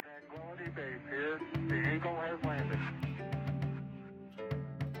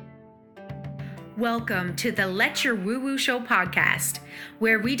Welcome to the Let Your Woo Woo Show podcast,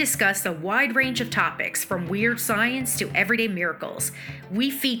 where we discuss a wide range of topics from weird science to everyday miracles.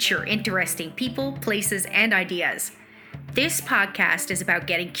 We feature interesting people, places, and ideas. This podcast is about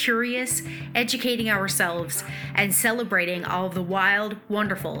getting curious, educating ourselves, and celebrating all of the wild,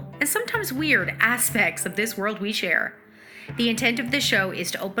 wonderful, and sometimes weird aspects of this world we share. The intent of this show is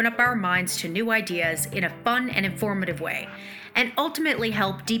to open up our minds to new ideas in a fun and informative way, and ultimately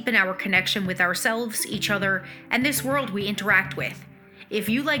help deepen our connection with ourselves, each other, and this world we interact with. If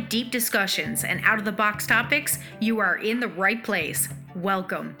you like deep discussions and out-of-the-box topics, you are in the right place.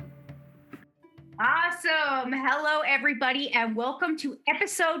 Welcome. Awesome. Hello, everybody, and welcome to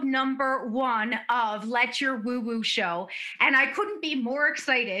episode number 1 of Let Your Woo Woo Show. And I couldn't be more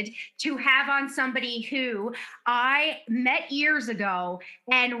excited to have on somebody who I met years ago.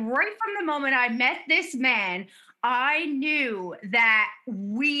 And right from the moment I met this man, I knew that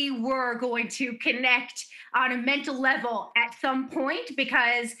we were going to connect on a mental level at some point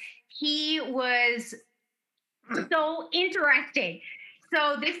because he was so interesting.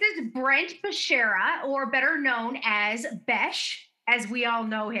 So this is Brent Beshara, or better known as Besh, as we all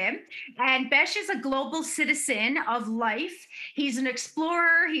know him. And Besh is a global citizen of life. He's an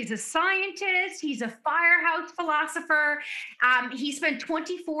explorer. He's a scientist. He's a firehouse philosopher. He spent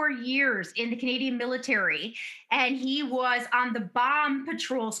 24 years in the Canadian military, and he was on the bomb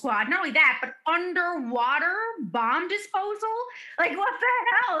patrol squad. Not only that, but underwater bomb disposal. Like, what the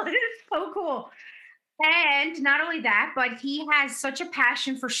hell? It is so cool. And not only that, but he has such a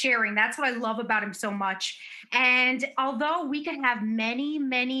passion for sharing. That's what I love about him so much. And although we could have many,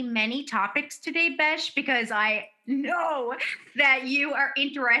 many, many topics today, Besh, because I know that you are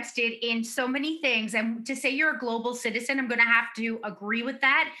interested in so many things. And to say you're a global citizen, I'm going to have to agree with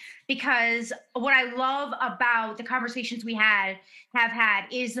that, because what I love about the conversations we have had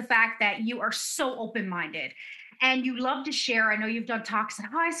is the fact that you are so open-minded. And you love to share. I know you've done talks at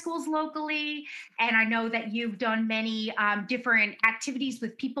high schools locally, and I know that you've done many different activities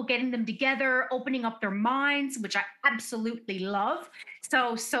with people, getting them together, opening up their minds, which I absolutely love.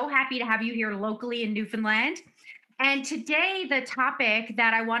 So happy to have you here locally in Newfoundland. And today, the topic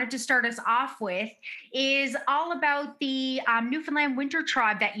that I wanted to start us off with is all about the Newfoundland Winter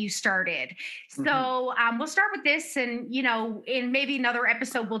Tribe that you started. So we'll start with this, and in maybe another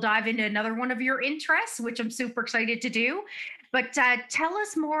episode, we'll dive into another one of your interests, which I'm super excited to do. But tell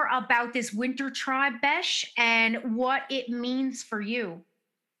us more about this Winter Tribe, Besh, and what it means for you.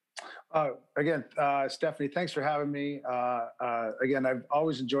 Again, Stephanie, thanks for having me. Again, I've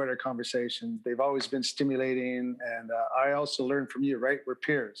always enjoyed our conversations. They've always been stimulating, and I also learn from you, right? We're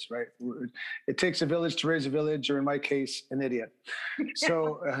peers, right? It takes a village to raise a village, or in my case, an idiot.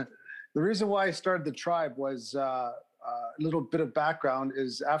 So the reason why I started the tribe was a little bit of background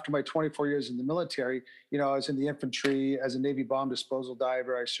is after my 24 years in the military, I was in the infantry as a Navy bomb disposal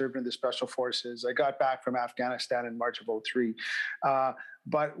diver. I served in the special forces. I got back from Afghanistan in March of 2003.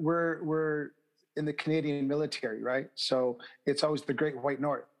 But we're in the Canadian military, right? So it's always the Great White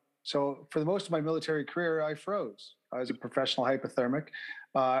North. So for the most of my military career, I froze. I was a professional hypothermic.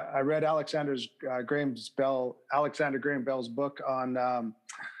 I read Alexander Graham Bell's book on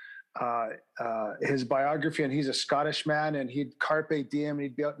his biography, and he's a Scottish man, and he'd carpe diem, and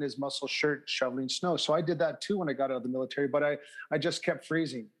he'd be out in his muscle shirt shoveling snow. So I did that too when I got out of the military, but I just kept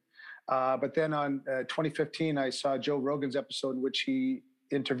freezing. But then on 2015, I saw Joe Rogan's episode in which he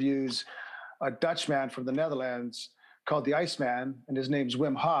interviews a Dutchman from the Netherlands called the Iceman, and his name's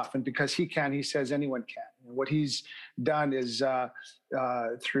Wim Hof. And because he can, he says anyone can. And what he's done is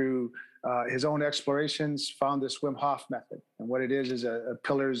through his own explorations, found this Wim Hof method. And what it is 3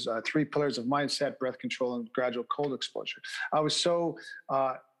 pillars of mindset, breath control, and gradual cold exposure. I was so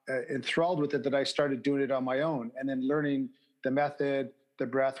enthralled with it that I started doing it on my own, and then learning the method, the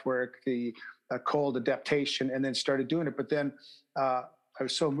breath work, the cold adaptation, and then started doing it. But then I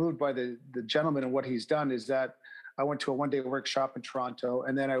was so moved by the gentleman and what he's done is that I went to a one-day workshop in Toronto,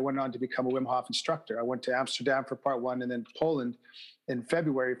 and then I went on to become a Wim Hof instructor. I went to Amsterdam for part 1, and then Poland in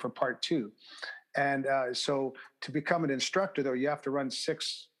February for part 2. And so to become an instructor, though, you have to run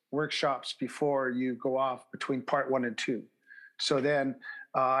 6 workshops before you go off between part 1 and 2. So then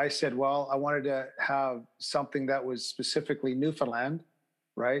I said, well, I wanted to have something that was specifically Newfoundland,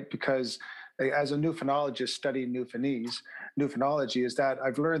 right? Because as a Newfoundologist studying Newfoundology, is that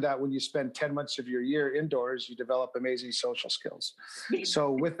I've learned that when you spend 10 months of your year indoors, you develop amazing social skills.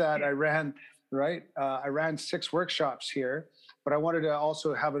 So with that, I ran 6 workshops here, but I wanted to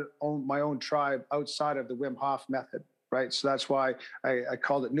also have my own tribe outside of the Wim Hof method. right? So that's why I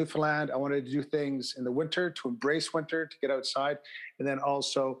called it Newfoundland. I wanted to do things in the winter, to embrace winter, to get outside, and then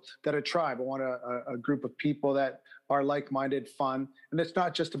also that a tribe. I want a group of people that are like-minded, fun, and it's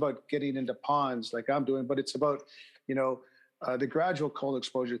not just about getting into ponds like I'm doing, but it's about, you know, the gradual cold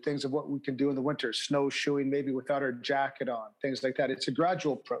exposure, things of what we can do in the winter, snowshoeing maybe without our jacket on, things like that. It's a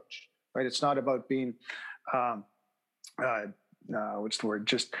gradual approach, right? It's not about being, um, uh, what's the word?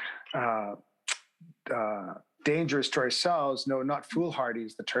 Just uh, uh, dangerous to ourselves. No, not foolhardy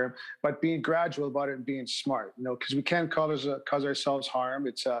is the term, but being gradual about it and being smart. You know, because we can cause ourselves harm.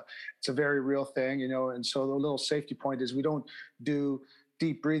 It's a very real thing. You know, and so the little safety point is we don't do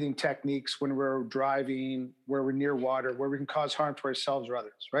deep breathing techniques when we're driving, where we're near water, where we can cause harm to ourselves or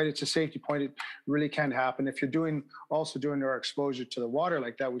others. Right? It's a safety point. It really can happen. If you're doing our exposure to the water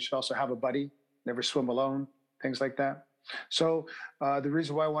like that, we should also have a buddy. Never swim alone. Things like that. So the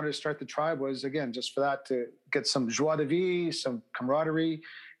reason why I wanted to start the tribe was, again, just for that, to get some joie de vivre, some camaraderie.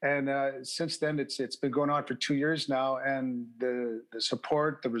 And since then, it's been going on for 2 years now, and the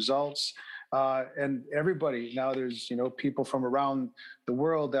support, the results, and everybody now. There's people from around the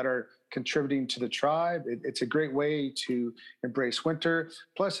world that are contributing to the tribe. It's a great way to embrace winter.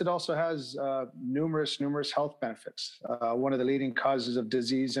 Plus, it also has numerous health benefits. One of the leading causes of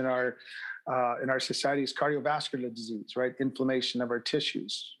disease in our society is cardiovascular disease, right? Inflammation of our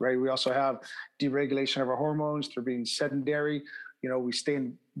tissues, right? We also have deregulation of our hormones through being sedentary. We stay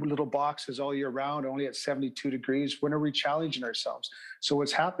in little boxes all year round, only at 72 degrees. When are we challenging ourselves? So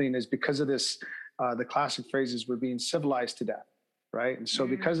what's happening is, because of this, the classic phrase is, we're being civilized to death, right? And so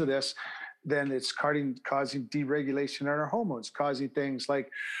because of this, then it's causing deregulation in our hormones, causing things like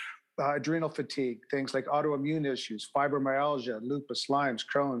adrenal fatigue, things like autoimmune issues, fibromyalgia, lupus, Lyme's,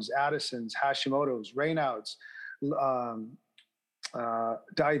 Crohn's, Addison's, Hashimoto's, Raynaud's,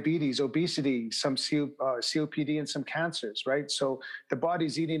 diabetes, obesity, some COPD, and some cancers, right? So the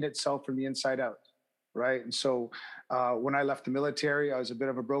body's eating itself from the inside out, right? And so when I left the military, I was a bit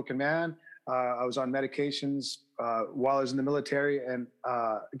of a broken man. I was on medications while I was in the military, and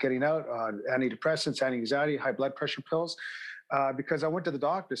getting out on antidepressants, anti-anxiety, high blood pressure pills. Because I went to the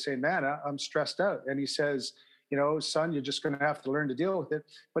doctor saying, man, I'm stressed out. And he says, son, you're just going to have to learn to deal with it.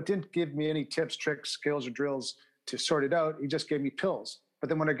 But didn't give me any tips, tricks, skills, or drills to sort it out. He just gave me pills. But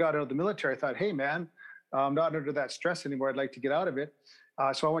then when I got out of the military, I thought, hey, man, I'm not under that stress anymore. I'd like to get out of it.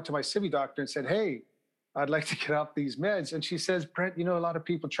 So I went to my civvy doctor and said, hey, I'd like to get off these meds. And she says, Brent, a lot of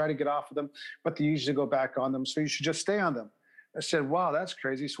people try to get off of them, but they usually go back on them. So you should just stay on them. I said, wow, that's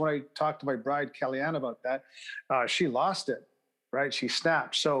crazy. So when I talked to my bride, Kellyanne, about that, she lost it. Right, she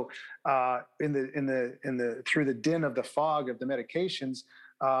snapped. So through the din of the fog of the medications,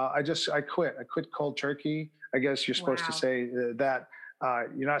 I quit. I quit cold turkey. I guess you're supposed to say that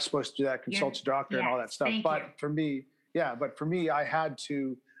you're not supposed to do that. Consult your doctor and all that stuff. But for me, I had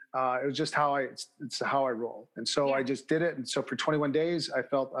to. It was just it's how I roll, and so I just did it. And so for 21 days, I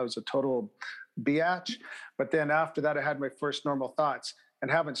felt I was a total biatch. But then after that, I had my first normal thoughts and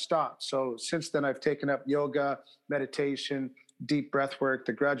haven't stopped. So since then, I've taken up yoga, meditation, deep breath work,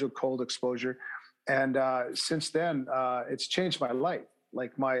 the gradual cold exposure. And since then, it's changed my life.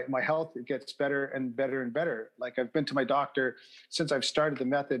 Like my health, it gets better and better and better. Like I've been to my doctor since I've started the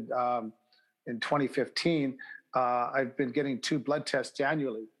method in 2015. I've been getting 2 blood tests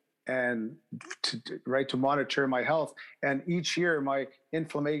annually, and to monitor my health. And each year, my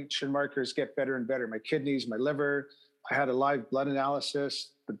inflammation markers get better and better. My kidneys, my liver. I had a live blood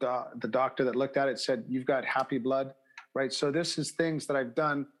analysis. The doctor that looked at it said, you've got happy blood. Right. So this is things that I've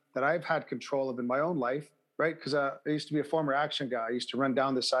done that I've had control of in my own life. Right. Because I used to be a former action guy. I used to run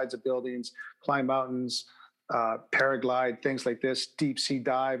down the sides of buildings, climb mountains, paraglide, things like this, deep sea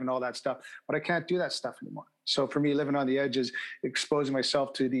dive and all that stuff. But I can't do that stuff anymore. So for me, living on the edge is exposing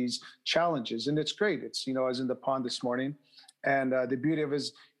myself to these challenges. And it's great. It's, I was in the pond this morning, and the beauty of it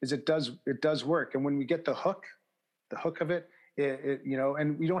is it does work. And when we get the hook of it,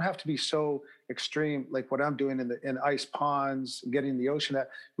 and we don't have to be so extreme like what I'm doing in ice ponds, getting in the ocean. That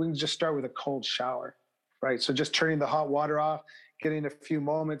we can just start with a cold shower, right? So just turning the hot water off, getting a few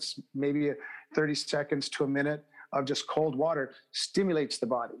moments, maybe 30 seconds to a minute of just cold water stimulates the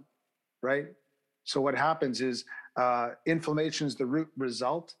body, right? So what happens is inflammation is the root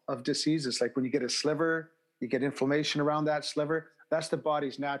result of disease. It's like when you get a sliver, you get inflammation around that sliver. That's the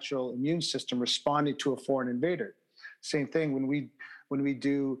body's natural immune system responding to a foreign invader. Same thing when we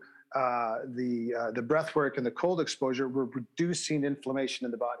do the breath work and the cold exposure, we're reducing inflammation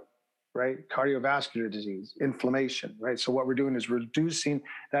in the body, right? Cardiovascular disease, inflammation, right? So what we're doing is reducing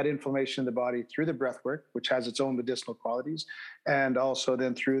that inflammation in the body through the breath work, which has its own medicinal qualities, and also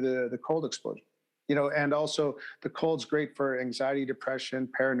then through the cold exposure. and also the cold's great for anxiety, depression,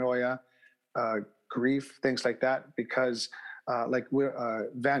 paranoia, uh, grief, things like that, because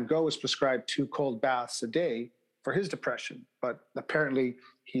Van Gogh was prescribed 2 cold baths a day for his depression, but apparently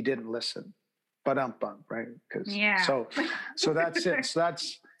he didn't listen. But right? Because Yeah. so that's it. So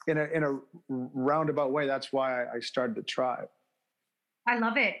that's in a roundabout way. That's why I started the tribe. I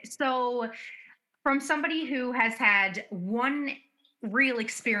love it. So, from somebody who has had one real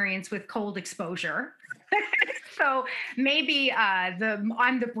experience with cold exposure, so maybe the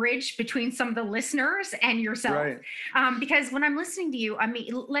I'm the bridge between some of the listeners and yourself, Right. because when I'm listening to you, I mean,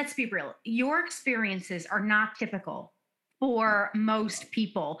 let's be real, your experiences are not typical for most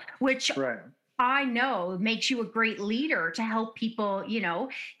people, which Right. I know makes you a great leader to help people,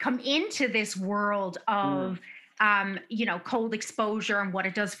 come into this world Mm. of, cold exposure and what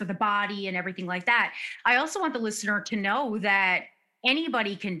it does for the body and everything like that. I also want the listener to know that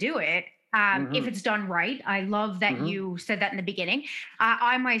anybody can do it. If Hmm. it's done right. I love that Hmm. you said that in the beginning.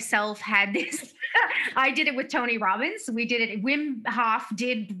 I myself had this, I did it with Tony Robbins. We did it. Wim Hof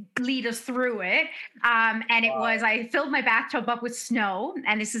did lead us through it. And it was, Wow. I filled my bathtub up with snow,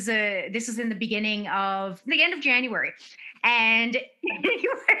 and this is in the beginning of the end of January. And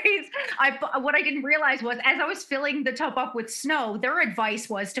anyways, what I didn't realize was as I was filling the tub up with snow, their advice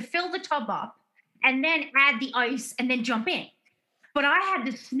was to fill the tub up and then add the ice and then jump in. But I had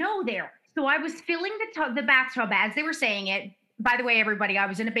the snow there. So I was filling the bathtub as they were saying it. By the way, everybody, I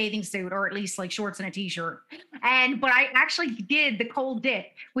was in a bathing suit or at least like shorts and a t-shirt. But I actually did the cold dip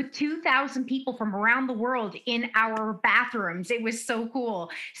with 2,000 people from around the world in our bathrooms. It was so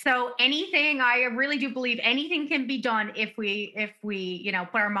cool. So anything, I really do believe anything can be done if we,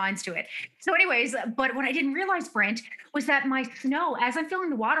 put our minds to it. So anyways, but what I didn't realize, Brent, was that my snow, as I'm filling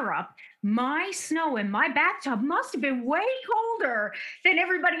the water up, my snow in my bathtub must have been way colder than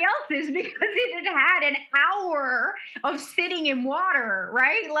everybody else's because it had had an hour of sitting in water,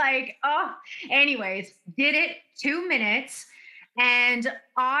 right? Like, oh, anyways, did it 2 minutes. And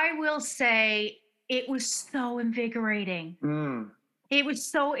I will say it was so invigorating. Mm. It was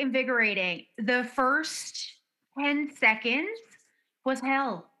so invigorating. The first 10 seconds was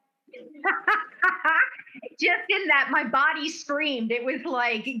hell. Just in that my body screamed. It was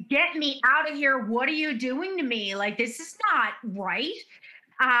like, get me out of here. What are you doing to me? Like, this is not right.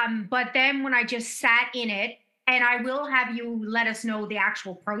 But then when I just sat in it, and I will have you let us know the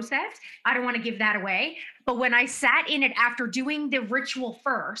actual process. I don't want to give that away. But when I sat in it after doing the ritual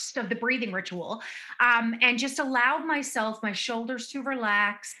first of the breathing ritual, and just allowed myself, my shoulders to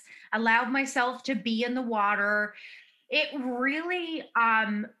relax, allowed myself to be in the water, it really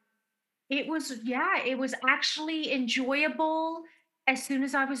it was actually enjoyable as soon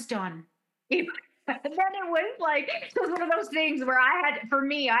as I was done. And then it was like, it was one of those things where for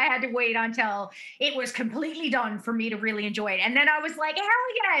me, I had to wait until it was completely done for me to really enjoy it. And then I was like, hell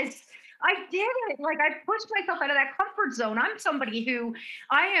yes, I did it. Like I pushed myself out of that comfort zone. I'm somebody who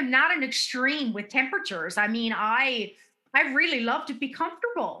I am not an extreme with temperatures. I mean, I really love to be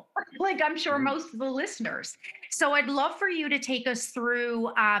comfortable, like I'm sure Mhm. most of the listeners. So I'd love for you to take us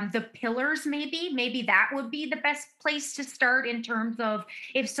through the pillars, maybe. Maybe that would be the best place to start in terms of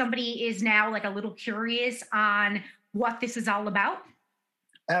if somebody is now like a little curious on what this is all about.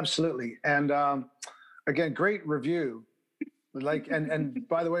 Absolutely. And again, great review. Like, and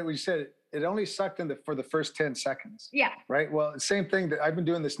by the way, we said it only sucked for the first 10 seconds, Yeah. right? Well, same thing that I've been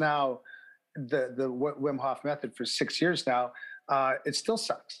doing this now, the Wim Hof method for 6 years now. It still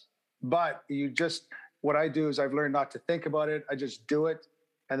sucks, but what I do is I've learned not to think about it. I just do it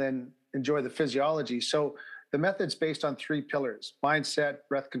and then enjoy the physiology. So the method's based on 3 pillars: mindset,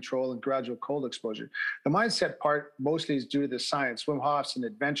 breath control, and gradual cold exposure. The mindset part mostly is due to the science. Wim Hof's an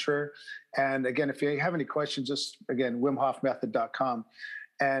adventurer. And again, if you have any questions, just again, wimhofmethod.com.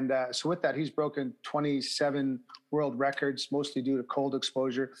 And so with that, he's broken 27 world records, mostly due to cold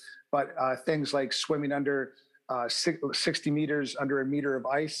exposure. But things like swimming under 60 meters under a meter of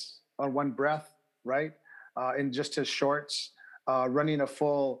ice on one breath, right? In just his shorts, running a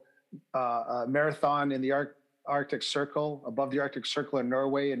full marathon in the Arctic Circle, above the Arctic Circle in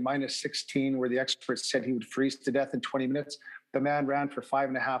Norway in minus 16, where the experts said he would freeze to death in 20 minutes. The man ran for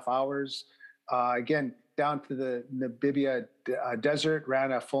 5.5 hours. Again, down to the Namibia desert,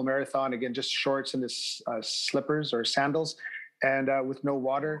 ran a full marathon, again, just shorts and his slippers or sandals, and with no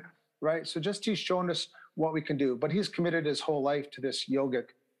water, right? So just he's shown us what we can do, but he's committed his whole life to this yogic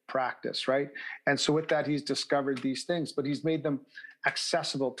practice, right? And so with that, he's discovered these things, but he's made them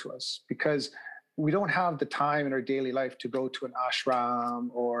accessible to us because we don't have the time in our daily life to go to an ashram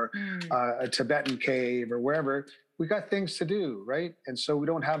or Mm. a Tibetan cave or wherever. we got things to do, right? And so we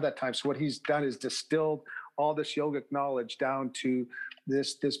don't have that time. So what he's done is distilled all this yogic knowledge down to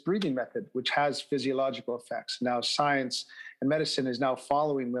this breathing method, which has physiological effects. Now, science and medicine is now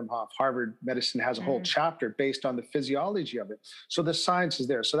following Wim Hof. Harvard Medicine has a whole chapter based on the physiology of it. So the science is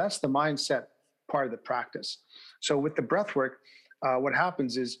there. So that's the mindset part of the practice. So with the breath work, what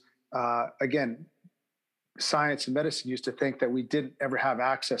happens is, again, science and medicine used to think that we didn't ever have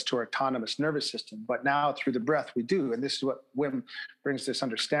access to our autonomous nervous system, but now through the breath we do. And this is what Wim brings this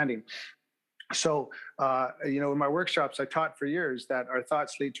understanding. So, in my workshops, I taught for years that our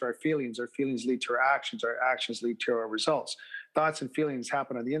thoughts lead to our feelings lead to our actions lead to our results. Thoughts and feelings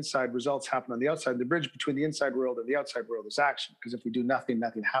happen on the inside, results happen on the outside. The bridge between the inside world and the outside world is action, because if we do nothing,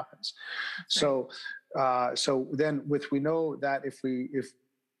 nothing happens. Right. So then we know that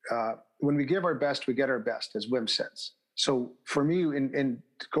when we give our best, we get our best, as Wim says. So for me, in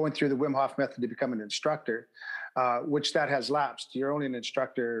going through the Wim Hof method to become an instructor, which that has lapsed. You're only an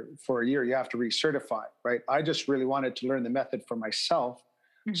instructor for a year. You have to recertify, right? I just really wanted to learn the method for myself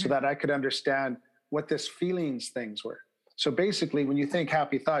so that I could understand what this feelings things were. So basically, when you think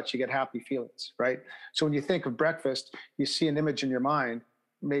happy thoughts, you get happy feelings, right? So when you think of breakfast, you see an image in your mind,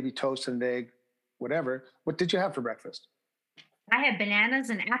 maybe toast and egg, whatever. What did you have for breakfast? I had bananas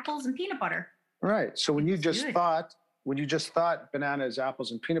and apples and peanut butter. Right. So when you just thought bananas,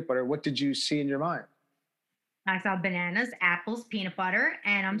 apples, and peanut butter, what did you see in your mind? I saw bananas, apples, peanut butter,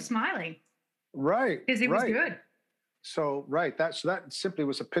 and I'm smiling. Right. Because it was good. So, that simply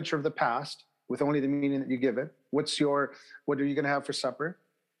was a picture of the past with only the meaning that you give it. What are you going to have for supper?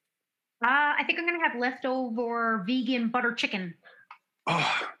 I think I'm going to have leftover vegan butter chicken.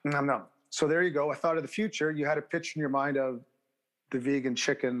 Oh, no. So there you go. I thought of the future. You had a picture in your mind of the vegan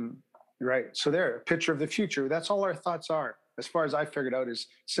chicken, right? So there, a picture of the future. That's all our thoughts are. As far as I figured out, is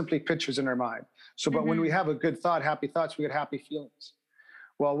simply pictures in our mind. So, but when we have a good thought, happy thoughts, we get happy feelings.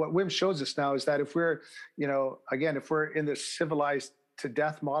 Well, what Wim shows us now is that if we're, if we're in this civilized to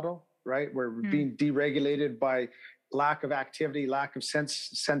death model, right, we're being deregulated by lack of activity, lack of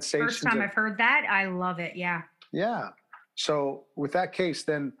sensation. First time I've heard that, I love it. Yeah. Yeah. So with that case,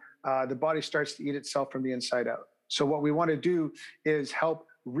 then the body starts to eat itself from the inside out. So what we want to do is help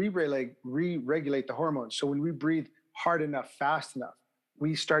re-regulate the hormones. So when we breathe hard enough, fast enough,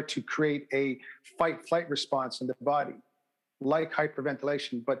 we start to create a fight-flight response in the body, like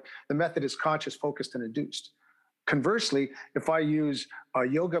hyperventilation, but the method is conscious, focused, and induced. Conversely, if I use a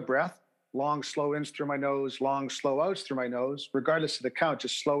yoga breath, long, slow ins through my nose, long, slow outs through my nose, regardless of the count,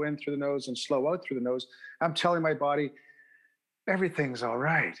 just slow in through the nose and slow out through the nose, I'm telling my body, everything's all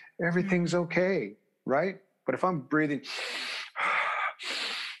right, everything's okay, right? But if I'm breathing,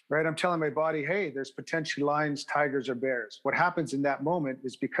 right, I'm telling my body, hey, there's potentially lions, tigers, or bears. What happens in that moment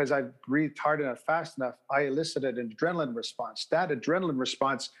is because I've breathed hard enough, fast enough, I elicited an adrenaline response. That adrenaline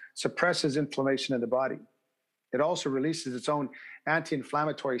response suppresses inflammation in the body. It also releases its own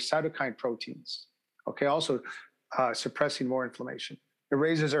anti-inflammatory cytokine proteins, okay, also suppressing more inflammation. It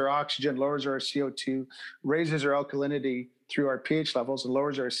raises our oxygen, lowers our CO2, raises our alkalinity through our pH levels, and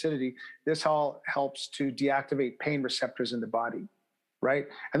lowers our acidity. This all helps to deactivate pain receptors in the body. Right?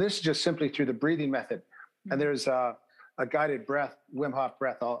 And this is just simply through the breathing method. And there's a guided breath, Wim Hof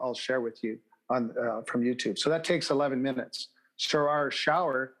breath, I'll share with you from YouTube. So that takes 11 minutes. So our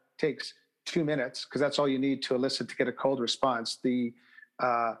shower takes 2 minutes, because that's all you need to get a cold response. The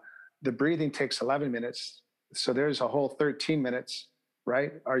breathing takes 11 minutes. So there's a whole 13 minutes,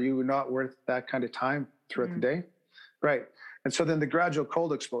 right? Are you not worth that kind of time throughout the day? Right. And so then the gradual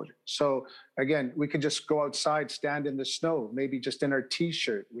cold exposure. So again, we can just go outside, stand in the snow, maybe just in our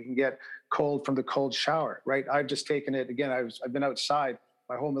t-shirt. We can get cold from the cold shower, right? I've just taken it again. I've been outside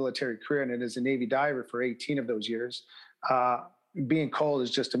my whole military career, and as a Navy diver for 18 of those years. Being cold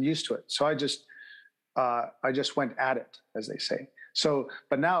is just, I'm used to it. So I just went at it, as they say. So,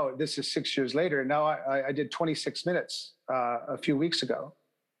 but now this is 6 years later. Now I did 26 minutes a few weeks ago,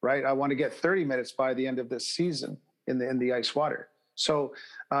 right? I want to get 30 minutes by the end of this season in the ice water. So,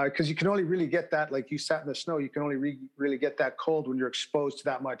 because you can only really get that, like you sat in the snow, you can only really get that cold when you're exposed to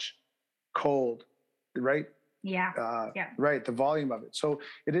that much cold, right? Yeah. Right. The volume of it. So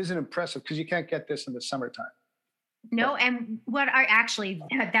it isn't impressive, because you can't get this in the summertime. No, and what I actually,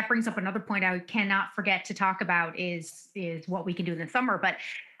 that brings up another point I cannot forget to talk about is what we can do in the summer. But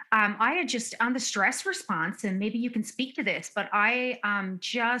I had just on the stress response, and maybe you can speak to this, but I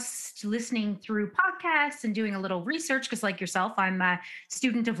just listening through podcasts and doing a little research, because like yourself, I'm a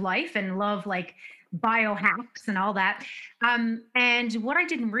student of life and love like biohacks and all that. And what I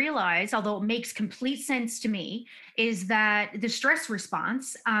didn't realize, although it makes complete sense to me, is that the stress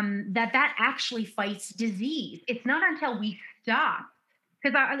response, that actually fights disease. It's not until we stop,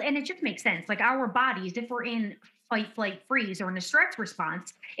 because and it just makes sense. Like our bodies, if we're in fight, flight, freeze, or in a stress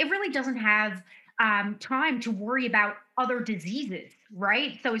response, it really doesn't have time to worry about other diseases,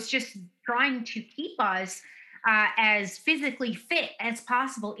 right? So it's just trying to keep us as physically fit as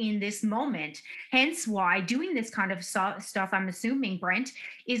possible in this moment. Hence, why doing this kind of stuff, I'm assuming, Brent,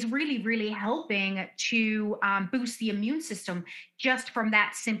 is really, really helping to boost the immune system just from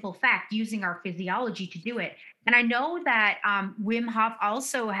that simple fact, using our physiology to do it. And I know that Wim Hof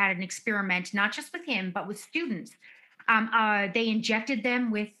also had an experiment, not just with him, but with students. They injected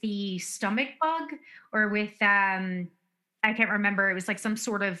them with the stomach bug or with I can't remember. It was like some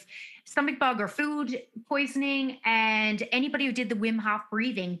sort of stomach bug or food poisoning, and anybody who did the Wim Hof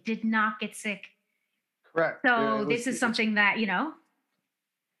breathing did not get sick. Correct. So this is something that, It's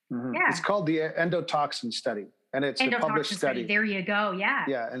yeah, called the endotoxin study, and it's a published endotoxin study. study. There you go. Yeah.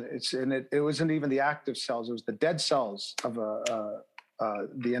 Yeah, and it wasn't even the active cells; it was the dead cells of the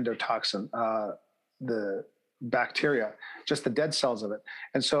endotoxin, the bacteria, just the dead cells of it.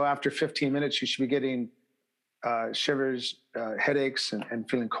 And so after 15 minutes, you should be getting shivers, headaches, and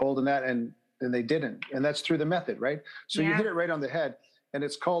feeling cold and that, and they didn't, and that's through the method, right? So you Yeah. hit it right on the head, and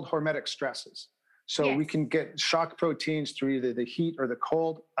it's called hormetic stresses. So we Yes. can get shock proteins through either the heat or the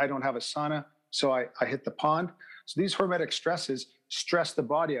cold. I don't have a sauna, so I hit the pond. So these hormetic stresses stress the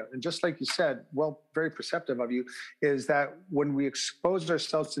body out. And just like you said, well, very perceptive of you, is that when we expose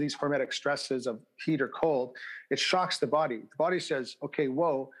ourselves to these hormetic stresses of heat or cold, it shocks the body. The body says, okay,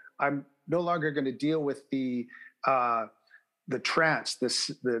 whoa, I'm no longer going to deal with the trance,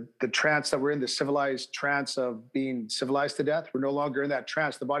 the trance that we're in, the civilized trance of being civilized to death. We're no longer in that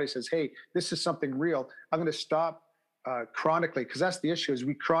trance. The body says, hey, this is something real. I'm going to stop chronically, because that's the issue, is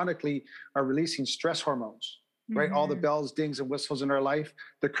we chronically are releasing stress hormones, right? All the Hmm. bells, dings, and whistles in our life,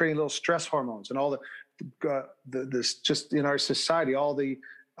 they're creating little stress hormones, and all this just in our society, all the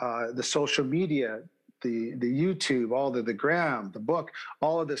social media, the YouTube, all the gram, the book,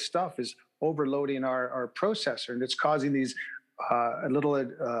 all of this stuff is overloading our processor, and it's causing these little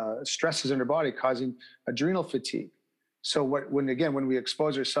stresses in our body, causing adrenal fatigue. So when we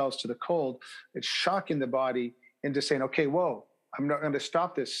expose ourselves to the cold, it's shocking the body into saying, okay, whoa, I'm not going to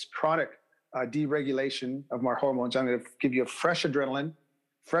stop this chronic deregulation of my hormones. I'm going to give you a fresh adrenaline,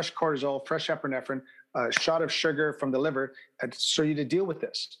 fresh cortisol, fresh epinephrine, a shot of sugar from the liver, and so you to deal with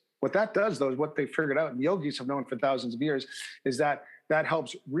this. What that does, though, is what they figured out, and yogis have known for thousands of years, is that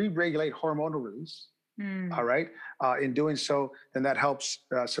helps re-regulate hormonal release. All Mm. right. In doing so, then that helps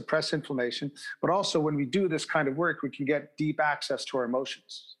suppress inflammation. But also, when we do this kind of work, we can get deep access to our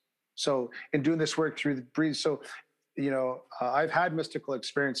emotions. So, in doing this work through the breathe, so I've had mystical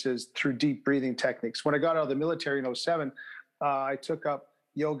experiences through deep breathing techniques. When I got out of the military in '07, I took up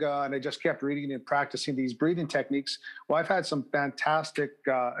yoga, and I just kept reading and practicing these breathing techniques. Well, I've had some fantastic,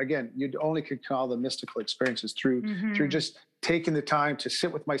 again, you only could call them mystical experiences through Hmm. just taking the time to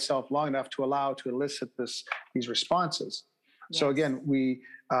sit with myself long enough to allow to elicit these responses. So Yes. again, we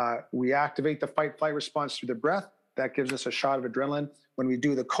activate the fight flight response through the breath. That gives us a shot of adrenaline. When we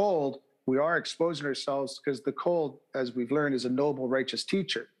do the cold, we are exposing ourselves, because the cold, as we've learned, is a noble, righteous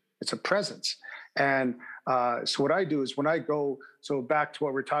teacher. It's a presence. And so what I do is, when I go, so back to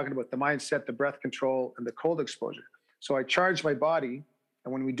what we're talking about, the mindset, the breath control, and the cold exposure. So I charge my body,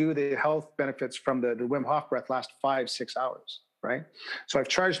 and when we do, the health benefits from the Wim Hof breath last 5-6 hours, right? So I've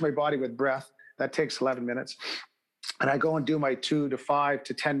charged my body with breath. That takes 11 minutes. And I go and do my 2 to 5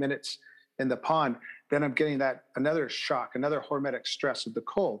 to 10 minutes in the pond. Then I'm getting that another shock, another hormetic stress of the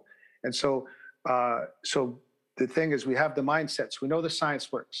cold. And so the thing is, we have the mindsets. We know the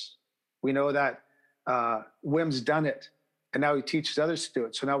science works. We know that Wim's done it, and now he teaches others to do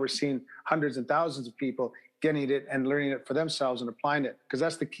it. So now we're seeing hundreds and thousands of people getting it and learning it for themselves and applying it. Because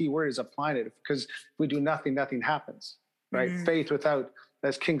that's the key word, is applying it. Because if we do nothing, nothing happens, right? Mm. Faith without,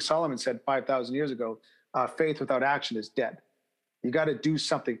 as King Solomon said 5,000 years ago, faith without action is dead. You got to do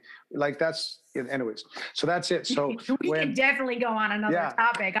something. Like that's, anyways. So that's it. So We can definitely go on another yeah,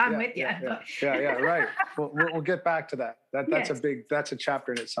 topic. I'm yeah, with you. yeah, yeah, yeah, right. We'll get back to that. Yes. That's a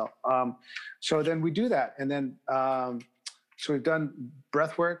chapter in itself. So then we do that, and then so we've done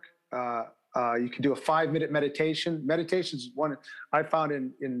breath work. You can do a 5-minute meditation. Meditation is one I found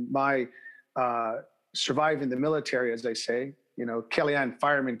in my surviving the military, as they say. Kellyanne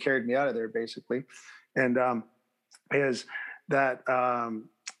Fireman carried me out of there, basically, and is that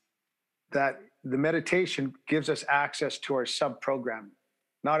that the meditation gives us access to our sub-programming.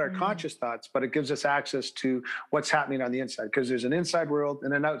 not our Mm. conscious thoughts, but it gives us access to what's happening on the inside, because there's an inside world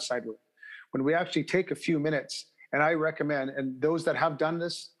and an outside world. When we actually take a few minutes, and I recommend, and those that have done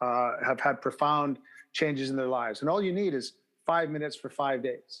this have had profound changes in their lives. And all you need is 5 minutes for 5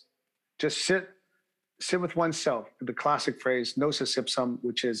 days. Just sit with oneself. The classic phrase, gnosis ipsum,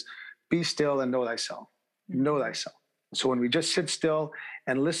 which is be still and know thyself. Know thyself. So when we just sit still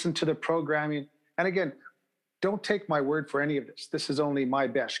and listen to the programming, and again, don't take my word for any of this. This is only my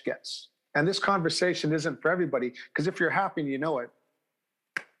best guess. And this conversation isn't for everybody, because if you're happy and you know it,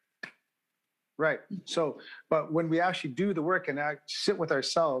 right. So, but when we actually do the work and sit with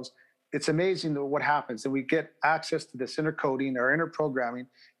ourselves, it's amazing what happens. And we get access to this inner coding, our inner programming.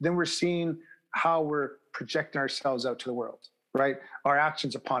 Then we're seeing how we're projecting ourselves out to the world, right? Our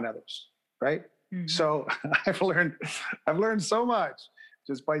actions upon others, right? Mm-hmm. So I've learned so much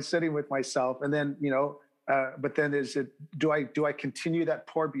just by sitting with myself. And then, but then do I continue that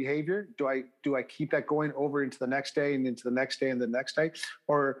poor behavior? Do I keep that going over into the next day and into the next day and the next day?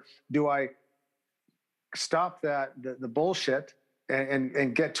 Or do I stop the bullshit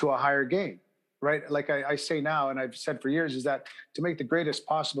and get to a higher game, right? Like I say now, and I've said for years, is that to make the greatest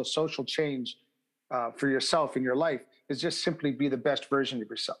possible social change for yourself in your life is just simply be the best version of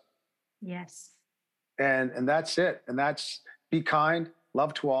yourself. Yes. And that's it. And that's be kind,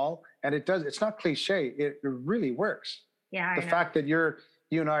 love to all. And it's not cliche. It really works. Yeah. The fact that you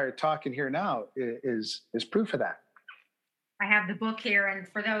and I are talking here now is proof of that. I have the book here, and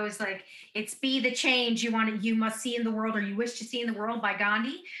for those, like, it's Be the Change You Must See in the World, or You Wish to See in the World by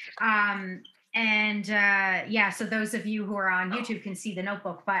Gandhi. So those of you who are on YouTube can see the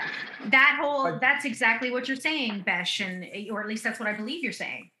notebook, but that's exactly what you're saying, Besh, or at least that's what I believe you're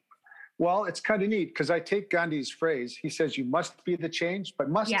saying. Well, it's kind of neat, because I take Gandhi's phrase. He says, you must be the change, but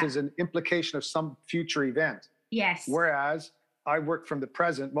must is an implication of some future event. Yes. Whereas I work from the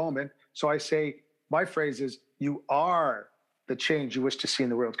present moment. So I say, my phrase is, you are the change you wish to see in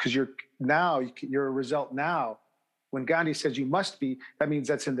the world, because you're a result now. When Gandhi says you must be, that means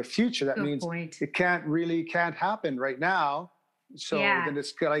that's in the future. That means it can't happen right now. So then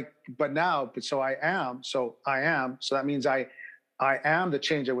it's like, so I am. So that means I am the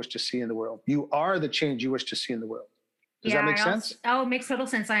change I wish to see in the world. You are the change you wish to see in the world. Does that make sense? It makes total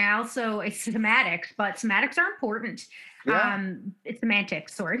sense. It's semantics, but semantics are important. Yeah. It's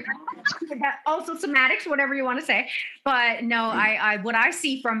semantics, sorry. Also semantics, whatever you want to say. But no, I what I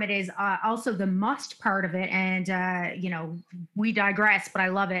see from it is also the must part of it. And, we digress, but I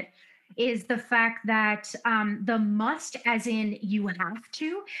love it, is the fact that the must as in you have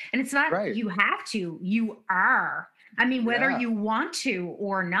to, and it's not you have to, you are. I mean, whether you want to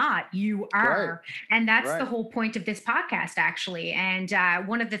or not, you are. Right. And that's the whole point of this podcast, actually. And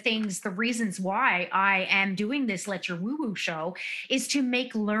one of the reasons why I am doing this Let Your Woo Woo show is to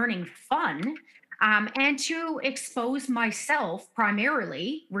make learning fun. And to expose myself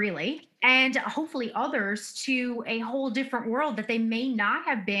primarily, really, and hopefully others to a whole different world that they may not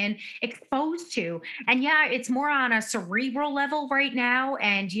have been exposed to. And it's more on a cerebral level right now.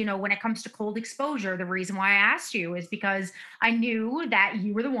 And, when it comes to cold exposure, the reason why I asked you is because I knew that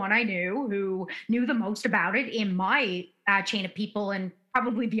you were the one I knew who knew the most about it in my chain of people, and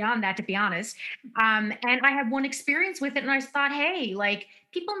probably beyond that, to be honest. And I had one experience with it, and I thought, hey, like,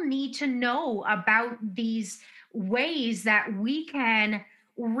 people need to know about these ways that we can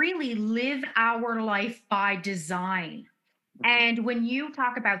really live our life by design. And when you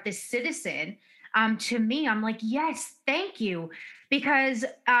talk about this citizen, to me, I'm like, yes, thank you. Because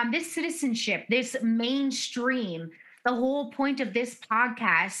this citizenship, this mainstream, the whole point of this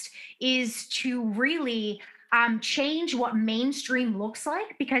podcast is to really change what mainstream looks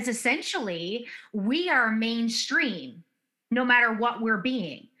like, because essentially we are mainstream no matter what we're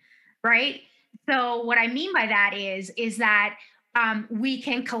being, right? So what I mean by that is that we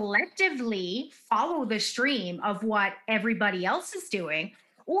can collectively follow the stream of what everybody else is doing,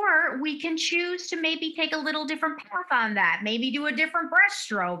 or we can choose to maybe take a little different path on that, maybe do a different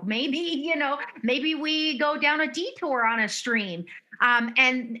breaststroke, maybe we go down a detour on a stream.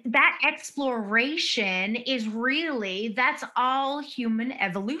 And that exploration is that's all human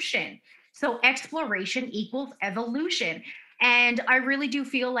evolution. So exploration equals evolution. And I really do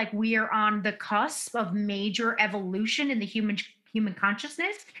feel like we are on the cusp of major evolution in the human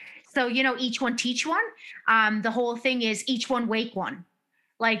consciousness. So, each one teach one. The whole thing is each one wake one.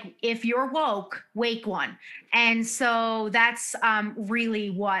 Like, if you're woke, wake one. And so that's really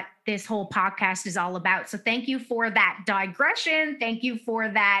what this whole podcast is all about. So thank you for that digression. Thank you for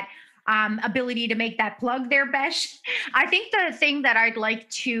that ability to make that plug there, Besh. I think the thing that I'd like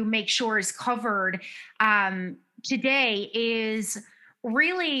to make sure is covered today is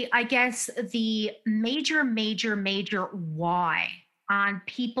really, I guess the major why on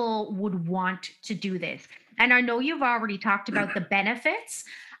people would want to do this. And I know you've already talked about the benefits,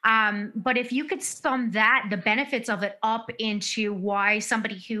 but if you could sum the benefits of it up into why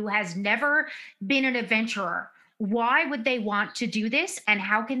somebody who has never been an adventurer, why would they want to do this and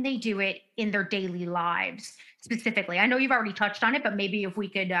how can they do it in their daily lives specifically? I know you've already touched on it, but maybe if we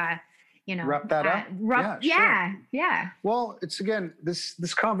could, Wrap that up. Yeah, sure. yeah, yeah. Well, it's again,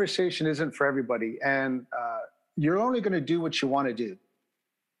 this conversation isn't for everybody, and you're only going to do what you want to do,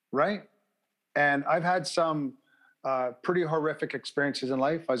 right? And I've had some pretty horrific experiences in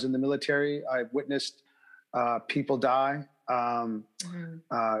life. I was in the military. I've witnessed people die,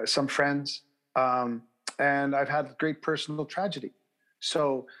 Mhm. some friends, and I've had great personal tragedy.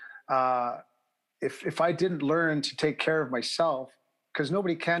 So uh, if I didn't learn to take care of myself, because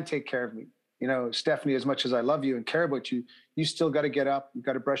nobody can take care of me. You know, Stephanie, as much as I love you and care about you, you still got to get up. You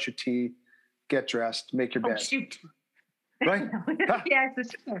got to brush your teeth, get dressed, make your Oh, bed, shoot. right? Yes,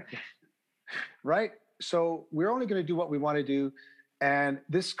 it's true. Right. So we're only going to do what we want to do. And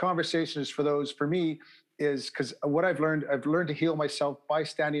this conversation is for those, for me, is because what I've learned to heal myself by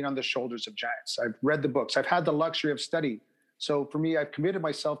standing on the shoulders of giants. I've read the books, I've had the luxury of study. So for me, I've committed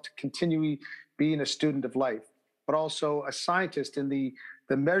myself to continually being a student of life, but also a scientist in the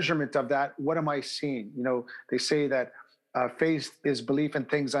measurement of that. What am I seeing? You know, they say that faith is belief in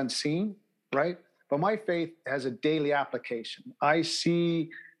things unseen, right? But my faith has a daily application. I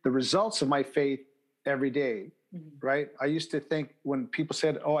see the results of my faith every day, Mhm. right? I used to think when people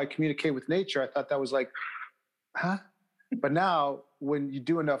said, "Oh, I communicate with nature," I thought that was like, huh? But now, when you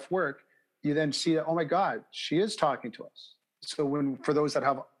do enough work, you then see that, oh my God, she is talking to us. So when for those that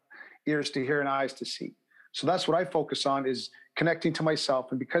have ears to hear and eyes to see, so that's what I focus on is connecting to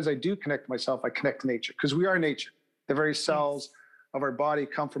myself. And because I do connect to myself, I connect to nature because we are nature. The very Yes. cells of our body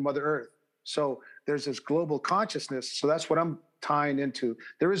come from Mother Earth. So there's this global consciousness. So that's what I'm tying into.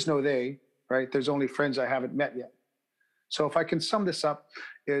 There is no they, right? There's only friends I haven't met yet. So if I can sum this up,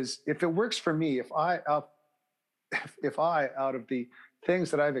 is if it works for me, if I out of the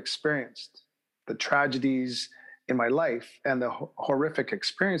things that I've experienced, the tragedies in my life and the horrific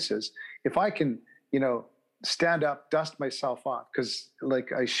experiences, if I can, you know, stand up, dust myself off, because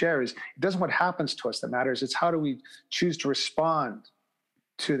like I share is it doesn't what happens to us that matters. It's how do we choose to respond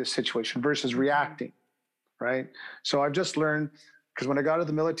to the situation versus Mhm. reacting, right? So I've just learned because when I got out of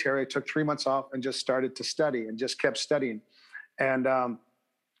the military, I took 3 months off and just started to study and just kept studying. And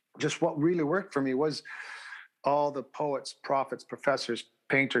just what really worked for me was all the poets, prophets, professors,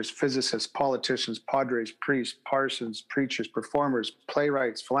 painters, physicists, politicians, padres, priests, parsons, preachers, performers,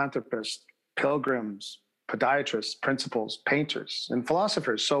 playwrights, philanthropists, pilgrims, podiatrists, principals, painters, and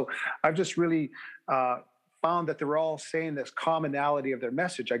philosophers. So I've just really uh, found that they were all saying this commonality of their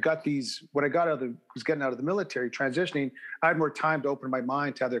message. I got these when I got out of the was getting out of the military, transitioning. I had more time to open my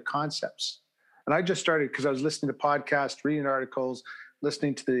mind to other concepts, and I just started because I was listening to podcasts, reading articles,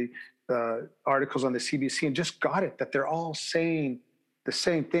 listening to the articles on the CBC and just got it that they're all saying the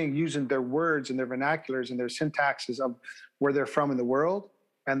same thing using their words and their vernaculars and their syntaxes of where they're from in the world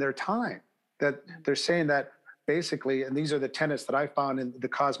and their time. That they're saying that basically, and these are the tenets that I found in the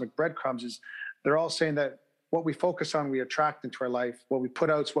cosmic breadcrumbs, is they're all saying that what we focus on, we attract into our life. What we put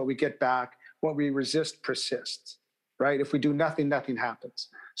out is what we get back. What we resist persists, right? If we do nothing, nothing happens.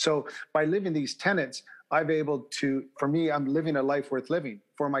 So by living these tenets, I've able to, for me, I'm living a life worth living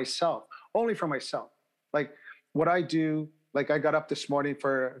for myself, only for myself. Like what I do, like I got up this morning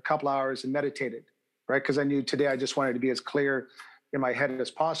for a couple hours and meditated, right? Because I knew today I just wanted to be as clear in my head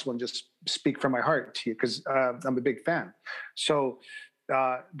as possible and just speak from my heart to you because I'm a big fan. So,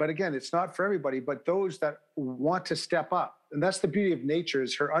 but again, it's not for everybody, but those that want to step up. And that's the beauty of nature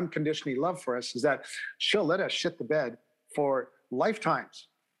is her unconditionally love for us is that she'll let us shit the bed for lifetimes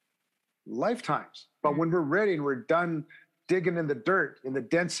lifetimes. But when Mhm. we're ready and we're done digging in the dirt, in the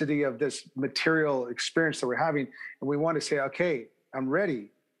density of this material experience that we're having, and we want to say, okay, I'm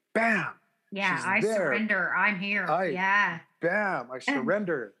ready, bam, Yeah, she's I there. surrender. I'm here. I, Yeah. bam, I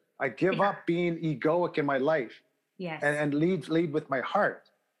surrender. I give Yeah. up being egoic in my life Yes. and lead with my heart.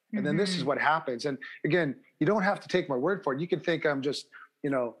 And then this is Hmm. what happens. And again, you don't have to take my word for it. You can think I'm just, you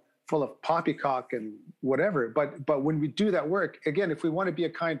know, full of poppycock and whatever. But when we do that work, again, if we want to be a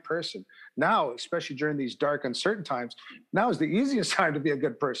kind person, now, especially during these dark, uncertain times, now is the easiest time to be a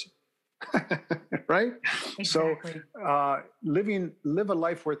good person. Right? So Exactly. live a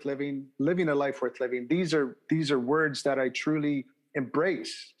life worth living, living a life worth living. These are words that I truly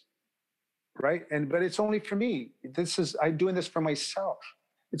embrace, right? And but it's only for me. I'm doing this for myself.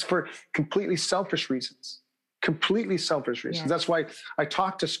 It's for completely selfish reasons. completely selfish reasons. Yes. That's why I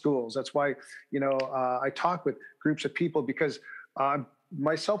talk to schools. That's why, I talk with groups of people because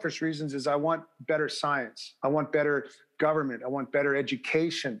my selfish reasons is I want better science. I want better government. I want better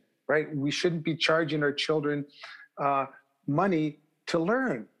education, right? We shouldn't be charging our children uh, money to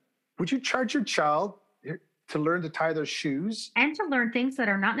learn. Would you charge your child to learn to tie their shoes? And to learn things that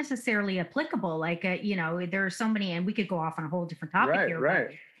are not necessarily applicable. Like, there are so many, and we could go off on a whole different topic Right, here, but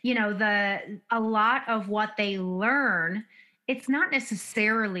right. a lot of what they learn, it's not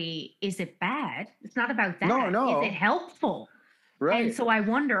necessarily, is it bad? It's not about No, that. Is it no, helpful? And right. so I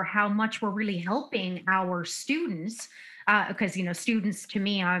wonder how much we're really helping our students. Because students, to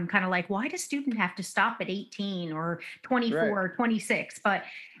me, I'm kind of like, why does student have to stop at 18 or Right. 24 or 26? But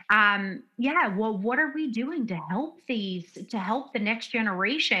yeah, well, what are we doing to help the next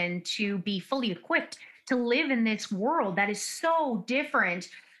generation to be fully equipped to live in this world that is so different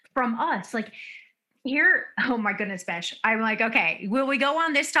from us? Like, here, oh my goodness, Besh. I'm like, okay, will we go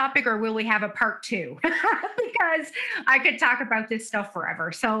on this topic or will we have a part two? Because I could talk about this stuff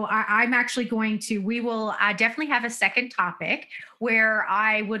forever. So I'm actually we will definitely have a second topic where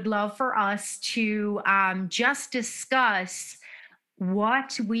I would love for us to just discuss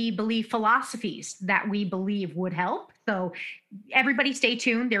what we believe, philosophies that we believe would help. So everybody stay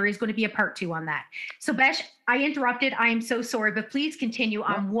tuned. There is going to be a part two on that. So Besh, I interrupted. I am so sorry, but please continue No,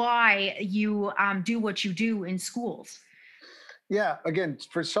 on why you do what you do in schools. yeah, again,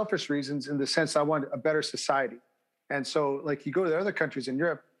 for selfish reasons, in the sense I want a better society. And so, like, you go to the other countries in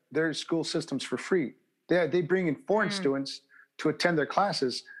Europe, their school systems for free. They bring in foreign Mm, students to attend their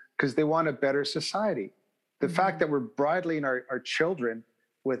classes because they want a better society. The fact mhm. that we're bridling our children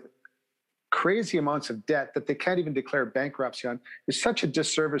with crazy amounts of debt that they can't even declare bankruptcy on is such a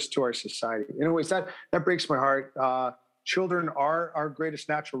disservice to our society. Anyways, that breaks my heart. Children are our greatest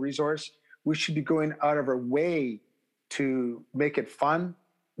natural resource. We should be going out of our way to make it fun,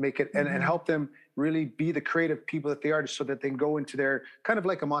 make it and Mhm. help them really be the creative people that they are, so that they can go into their kind of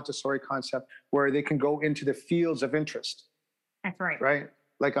like a Montessori concept where they can go into the fields of interest, That's right. right?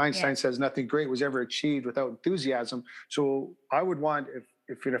 Like Einstein Yes. says, nothing great was ever achieved without enthusiasm. So I would want,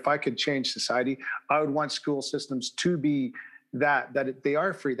 if I could change society, I would want school systems to be that they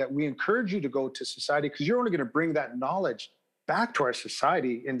are free, that we encourage you to go to society because you're only going to bring that knowledge back to our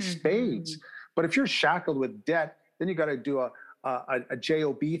society in spades. Mhm. But if you're shackled with debt, then you got to do a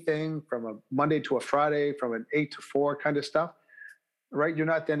job thing from a Monday to a Friday, from an 8 to 4 kind of stuff, right? You're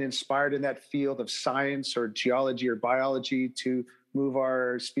not then inspired in that field of science or geology or biology to move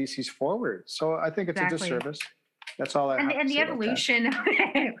our species forward. So I think it's a Exactly. disservice. That's all I And have to the say about that. evolution,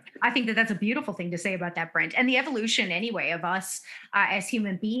 I think that that's a beautiful thing to say about that, Brent. And the evolution, anyway, of us as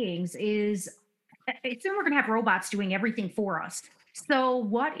human beings is soon we're going to have robots doing everything for us. So,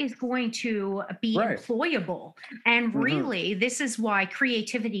 what is going to be Right. employable? And Hmm. really, this is why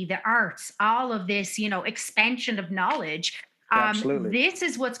creativity, the arts, all of this, expansion of knowledge, Absolutely. this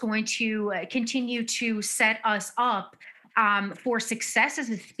is what's going to continue to set us up for success as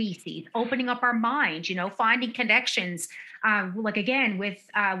a species, opening up our mind, finding connections. Like again, with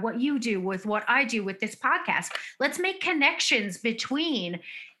what you do, with what I do with this podcast, let's make connections between,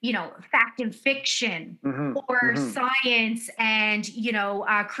 fact and fiction, Hmm. or Hmm. science and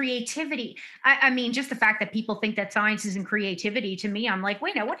creativity. I mean, just the fact that people think that science isn't creativity, to me, I'm like,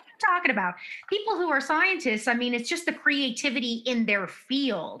 wait, now what are you talking about? People who are scientists, I mean, it's just the creativity in their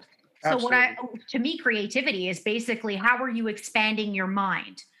field. So Absolutely. to me, creativity is basically, how are you expanding your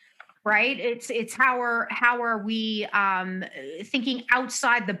mind, right? It's how are we thinking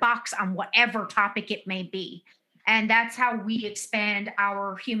outside the box on whatever topic it may be. And that's how we expand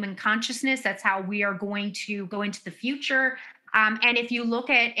our human consciousness. That's how we are going to go into the future. And if you look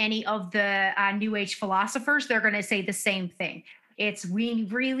at any of the new age philosophers, they're going to say the same thing. It's, we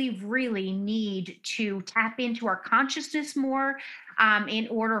really, really need to tap into our consciousness more, in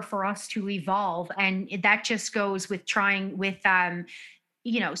order for us to evolve. And that just goes with trying with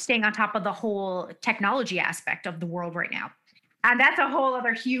staying on top of the whole technology aspect of the world right now. And that's a whole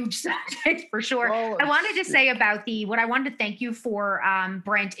other huge subject for sure. Well, I wanted to say about what I wanted to thank you for,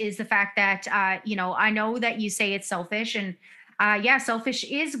 Brent, is the fact that, I know that you say it's selfish, and yeah, selfish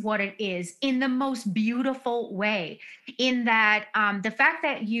is what it is in the most beautiful way. In that, the fact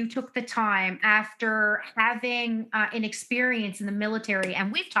that you took the time after having an experience in the military,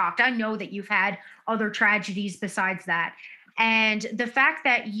 and we've talked, I know that you've had other tragedies besides that, and the fact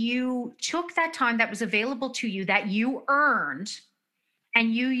that you took that time that was available to you, that you earned,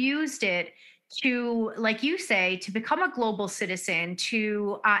 and you used it to, like you say, to become a global citizen,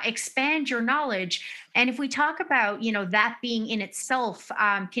 to expand your knowledge. And if we talk about, that being in itself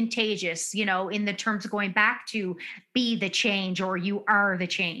contagious, in the terms of going back to be the change or you are the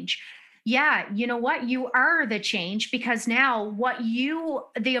change. Yeah, you know what? You are the change because now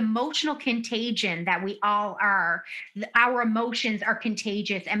the emotional contagion that we all are, our emotions are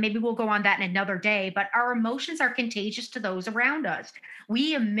contagious. And maybe we'll go on that in another day, but our emotions are contagious to those around us.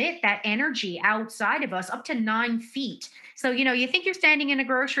 We emit that energy outside of us up to 9 feet. So, you think you're standing in a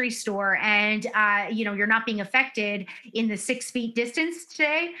grocery store and, you're not being affected in the 6 feet distance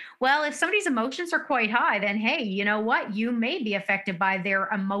today. Well, if somebody's emotions are quite high, then hey, you know what? You may be affected by their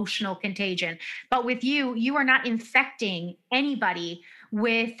emotional contagion. But with you, you are not infecting anybody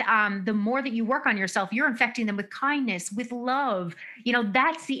with the more that you work on yourself, you're infecting them with kindness, with love.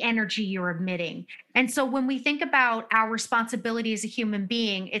 That's the energy you're emitting. And so when we think about our responsibility as a human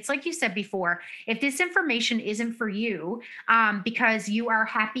being, it's like you said before, if this information isn't for you, because you are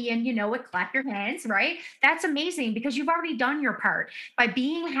happy and you know it, clap your hands, right? That's amazing because you've already done your part. By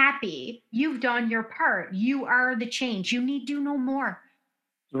being happy, you've done your part. You are the change. You need do no more.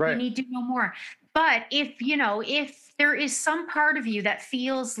 You Right. need to know more. But if there is some part of you that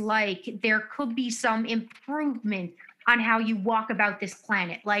feels like there could be some improvement on how you walk about this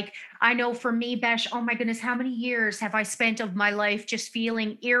planet. Like I know for me, Besh, oh my goodness, how many years have I spent of my life just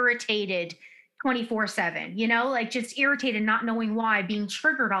feeling irritated 24/7, like just irritated, not knowing why, being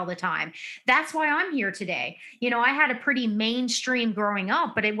triggered all the time. That's why I'm here today. I had a pretty mainstream growing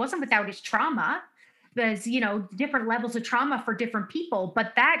up, but it wasn't without its trauma. There's different levels of trauma for different people,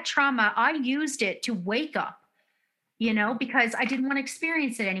 but that trauma, I used it to wake up, because I didn't want to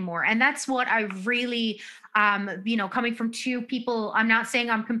experience it anymore. And that's what I really, coming from two people, I'm not saying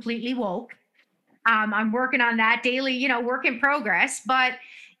I'm completely woke. I'm working on that daily, work in progress, but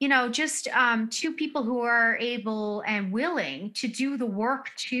just two people who are able and willing to do the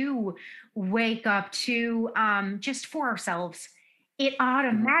work to wake up to, just for ourselves. It Mhm.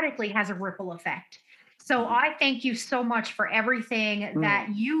 automatically has a ripple effect. So Mhm. I thank you so much for everything that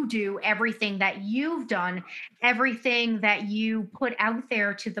Mm. you do, everything that you've done, everything that you put out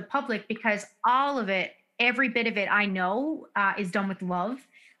there to the public, because all of it, every bit of it, I know is done with love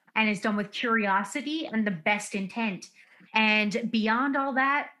and is done with curiosity and the best intent. And beyond all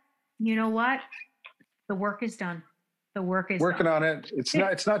that, you know what? The work is done. The work is Working done. on it.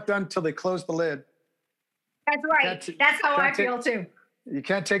 It's not done till they close the lid. That's You right. can't, That's how I can't take feel too. you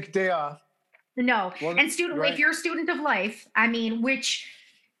can't take a day off. No. Well, And student, if right. you're a student of life, I mean, which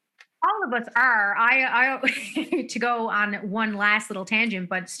all of us are. I to go on one last little tangent,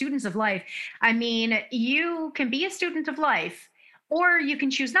 but students of life, I mean, you can be a student of life or you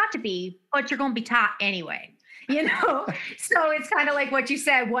can choose not to be, but you're going to be taught anyway. So it's kind of like what you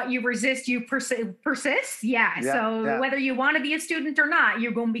said, what you resist, you persist. Yeah. Yeah, So yeah. whether you want to be a student or not,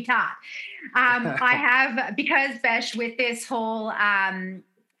 you're going to be taught. I have, because Besh, with this whole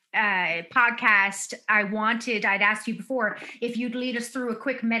podcast, I'd asked you before if you'd lead us through a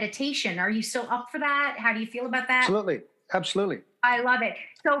quick meditation. Are you still up for that? How do you feel about that? Absolutely. Absolutely. I love it.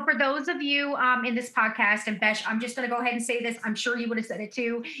 So, for those of you in this podcast, and Besh, I'm just going to go ahead and say this. I'm sure you would have said it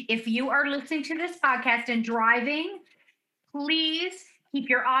too. If you are listening to this podcast and driving, please keep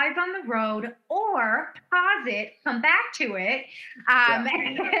your eyes on the road or pause it, come back to it. Yeah.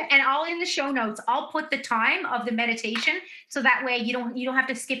 And all in the show notes, I'll put the time of the meditation so that way you don't have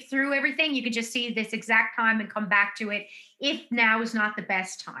to skip through everything. You can just see this exact time and come back to it if now is not the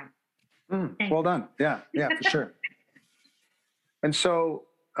best time. Thank Well done. Yeah, yeah, for sure. And so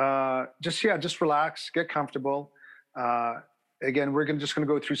just relax, get comfortable. Uh, Again, we're just going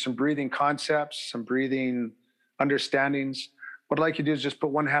to go through some breathing concepts, some breathing understandings. What I'd like you to do is just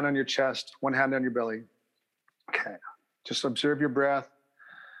put one hand on your chest, one hand on your belly. Okay. Just observe your breath,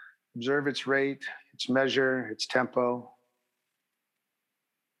 observe its rate, its measure, its tempo.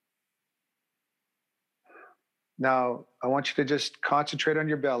 Now, I want you to just concentrate on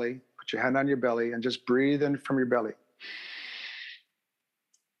your belly, put your hand on your belly, and just breathe in from your belly.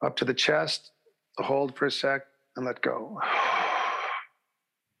 Up to the chest, hold for a sec, and let go.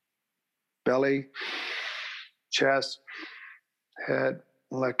 Belly, chest, head,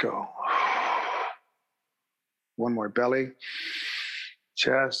 let go. One more. Belly,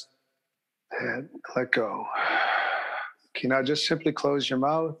 chest, head, let go. Okay, now just simply close your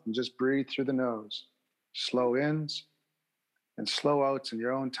mouth and just breathe through the nose. Slow ins and slow outs in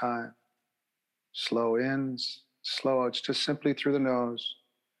your own time. Slow ins, slow outs, just simply through the nose.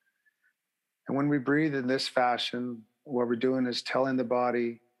 And when we breathe in this fashion, what we're doing is telling the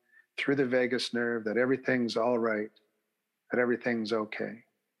body through the vagus nerve that everything's all right, that everything's okay.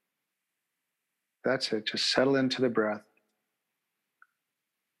 That's it. Just settle into the breath.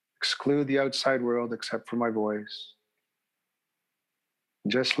 Exclude the outside world except for my voice.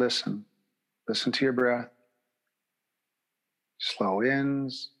 Just listen. Listen to your breath. Slow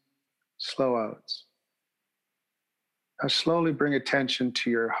ins, slow outs. Now slowly bring attention to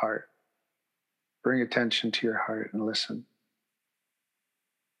your heart. Bring attention to your heart and listen.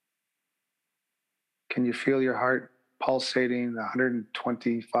 Can you feel your heart pulsating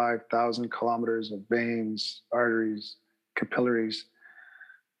 125,000 kilometers of veins, arteries, capillaries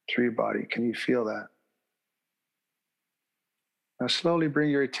through your body? Can you feel that? Now slowly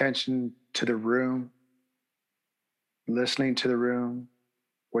bring your attention to the room, listening to the room.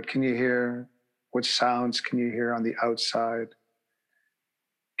 What can you hear? What sounds can you hear on the outside?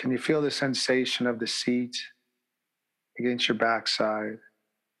 Can you feel the sensation of the seat against your backside,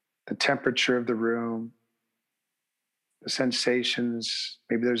 the temperature of the room, the sensations?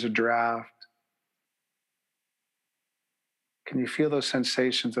 Maybe there's a draft. Can you feel those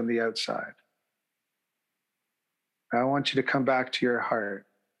sensations on the outside? Now I want you to come back to your heart.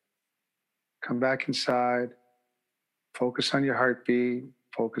 Come back inside. Focus on your heartbeat.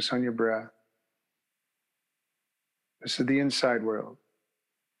 Focus on your breath. This is the inside world.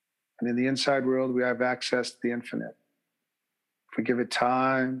 And in the inside world, we have access to the infinite. If we give it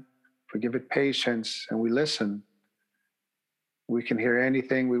time, if we give it patience, and we listen, we can hear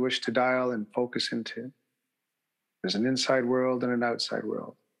anything we wish to dial and focus into. There's an inside world and an outside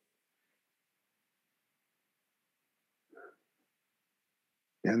world.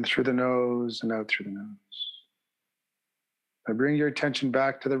 In through the nose and out through the nose. Now bring your attention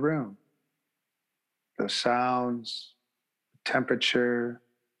back to the room. Those sounds, the temperature,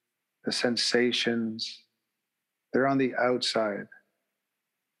 the sensations, they're on the outside.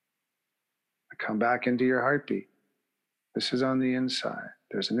 Come back into your heartbeat. This is on the inside.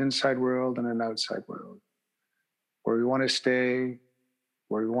 There's an inside world and an outside world. Where we want to stay,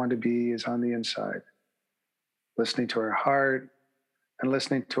 where we want to be is on the inside. Listening to our heart and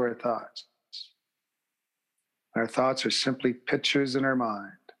listening to our thoughts. Our thoughts are simply pictures in our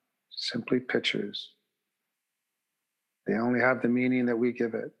mind, simply pictures. They only have the meaning that we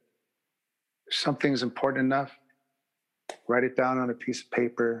give it. If something's important enough, write it down on a piece of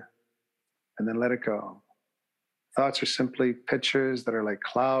paper and then let it go. Thoughts are simply pictures that are like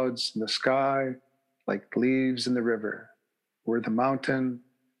clouds in the sky, like leaves in the river. We're the mountain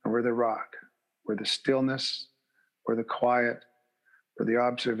and we're the rock. We're the stillness, we're the quiet, we're the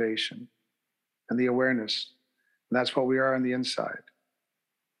observation and the awareness. And that's what we are on the inside.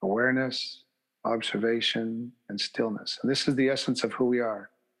 Awareness, observation, and stillness. And this is the essence of who we are.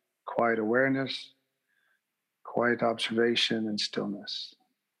 Quiet awareness, quiet observation, and stillness.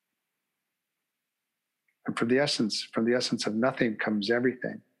 And from the essence of nothing comes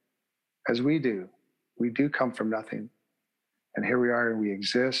everything. As we do come from nothing. And here we are, and we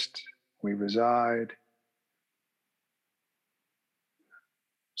exist, we reside.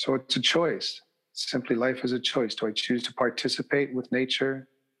 So it's a choice. Simply life is a choice. Do I choose to participate with nature?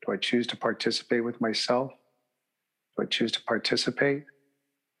 Do I choose to participate with myself? Do I choose to participate?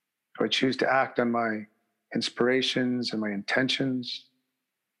 Do I choose to act on my inspirations and my intentions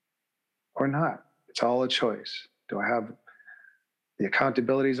or not? It's all a choice. Do I have the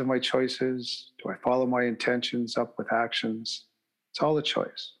accountabilities of my choices? Do I follow my intentions up with actions? It's all a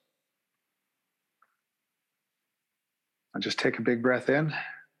choice. I'll just take a big breath in.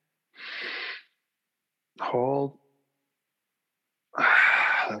 Hold.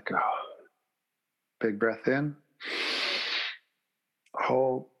 Let go. Big breath in.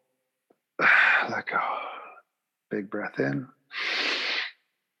 Hold. Let go. Big breath in.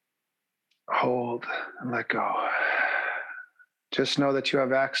 Hold and let go. Just know that you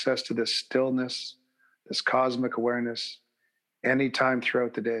have access to this stillness, this cosmic awareness, anytime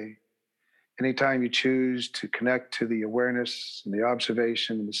throughout the day. Anytime you choose to connect to the awareness and the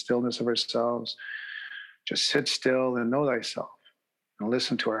observation and the stillness of ourselves, just sit still and know thyself and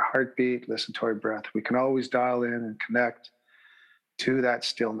listen to our heartbeat, listen to our breath. We can always dial in and connect to that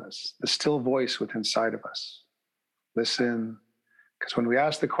stillness, the still voice within inside of us. Listen, because when we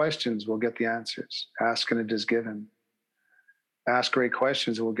ask the questions, we'll get the answers. Ask and it is given. Ask great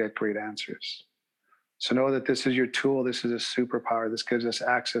questions and we'll get great answers. So know that this is your tool. This is a superpower. This gives us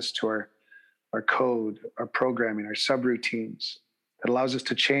access to our code, our programming, our subroutines. That allows us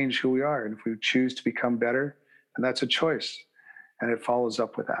to change who we are. And if we choose to become better, then that's a choice. And it follows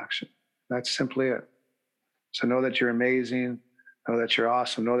up with action. That's simply it. So know that you're amazing. Know that you're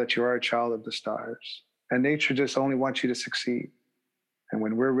awesome. Know that you are a child of the stars. And nature just only wants you to succeed. And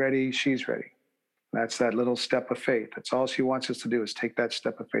when we're ready, she's ready. That's that little step of faith. That's all she wants us to do is take that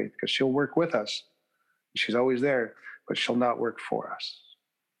step of faith because she'll work with us She's always there, but she'll not work for us.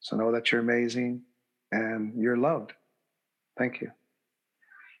 So know that you're amazing and you're loved. Thank you.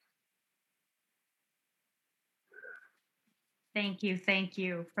 Thank you. Thank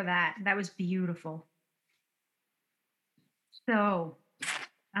you for that. That was beautiful. So,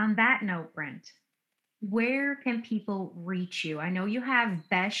 on that note, Brent, where can people reach you? I know you have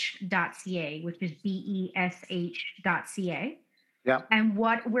besh.ca, which is besh.ca. Yeah. And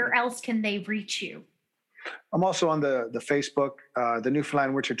where else can they reach you? I'm also on the Facebook, the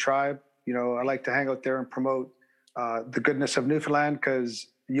Newfoundland Winter Tribe. You know, I like to hang out there and promote the goodness of Newfoundland, because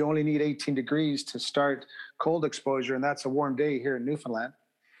you only need 18 degrees to start cold exposure, and that's a warm day here in Newfoundland.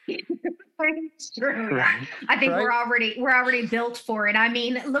 It's true. Right. I think Right? we're already built for it. I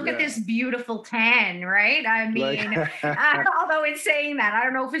mean, look at this beautiful tan, right? I mean, although it's saying that, I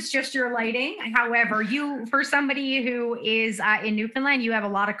don't know if it's just your lighting. However, for somebody who is in Newfoundland, you have a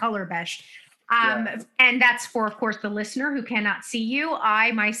lot of color, Besh. And that's for, of course, the listener who cannot see you.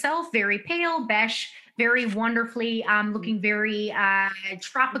 I myself, very pale, Besh, very wonderfully looking very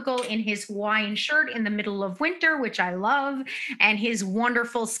tropical in his Hawaiian shirt in the middle of winter, which I love, and his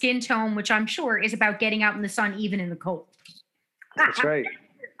wonderful skin tone, which I'm sure is about getting out in the sun, even in the cold. That's right.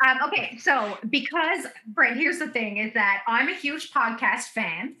 Okay, so because, Brent, here's the thing, is that I'm a huge podcast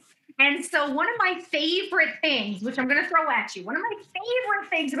fan. And so one of my favorite things, which I'm going to throw at you, one of my favorite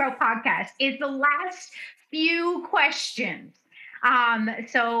things about podcasts is the last few questions.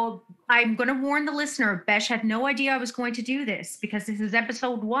 So I'm going to warn the listener, Besh had no idea I was going to do this because this is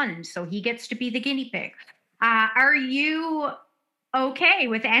episode 1, so he gets to be the guinea pig. Are you okay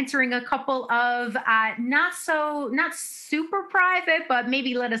with answering a couple of not super private, but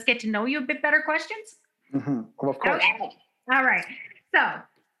maybe let us get to know you a bit better questions? Mm-hmm. Well, of course. Okay. All right. So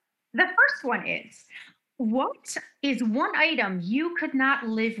the first one is, what is one item you could not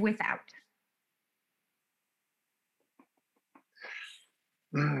live without?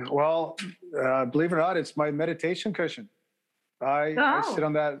 Well, believe it or not, it's my meditation cushion. I sit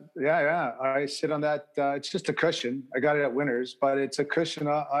on that. Yeah. I sit on that. It's just a cushion. I got it at Winners, but it's a cushion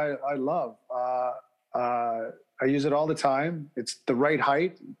I love. I use it all the time. It's the right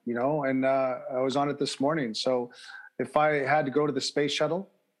height, you know, and I was on it this morning. So if I had to go to the space shuttle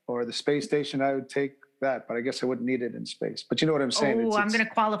or the space station, I would take that, but I guess I wouldn't need it in space. But you know what I'm saying? Oh, I'm going to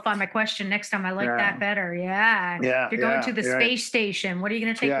qualify my question next time. I like that better. Yeah. If you're going to the space station, what are you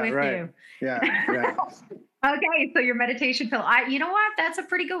going to take with you? Yeah. Okay, so your meditation pillow. You know what? That's a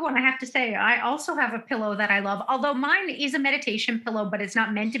pretty good one, I have to say. I also have a pillow that I love, although mine is a meditation pillow, but it's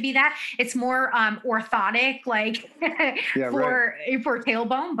not meant to be that. It's more orthotic, like for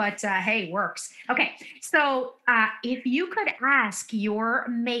tailbone, but hey, works. Okay, so if you could ask your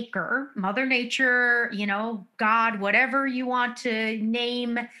maker, Mother Nature, you know, God, whatever you want to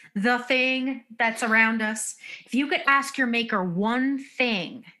name the thing that's around us, if you could ask your maker one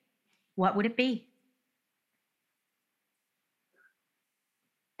thing, what would it be?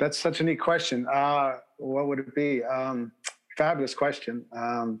 That's such a neat question. What would it be? Fabulous question.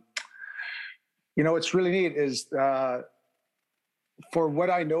 You know, what's really neat is for what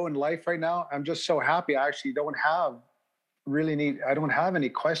I know in life right now, I'm just so happy. I actually don't have I don't have any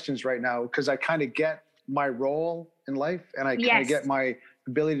questions right now, because I kind of get my role in life, and I kind of get my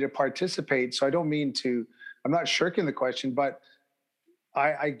ability to participate. So I'm not shirking the question, but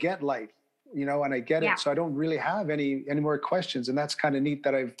I get life. You know, and I get it. So I don't really have any more questions. And that's kind of neat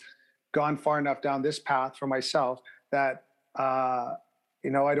that I've gone far enough down this path for myself that,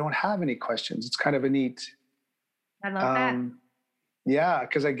 you know, I don't have any questions. It's kind of a neat. I love that. Yeah,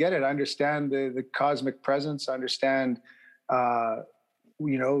 because I get it. I understand the cosmic presence. I understand, you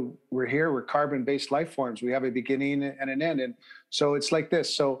know, we're here, we're carbon-based life forms. We have a beginning and an end. And so it's like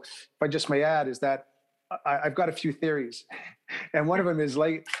this. So if I just may add is that I've got a few theories. And one of them is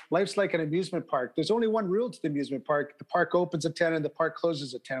life's like an amusement park. There's only one rule to the amusement park. The park opens at 10 and the park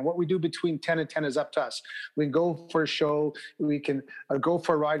closes at 10. What we do between 10 and 10 is up to us. We can go for a show, we can go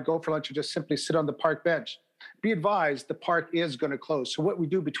for a ride, go for lunch, or just simply sit on the park bench. Be advised, the park is going to close. So what we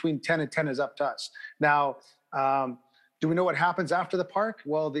do between 10 and 10 is up to us. Now, do we know what happens after the park?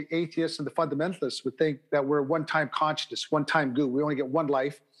 Well, the atheists and the fundamentalists would think that we're one-time consciousness, one-time goo. We only get one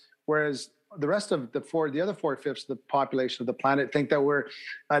life, whereas the rest of the other 4/5 of the population of the planet think that we're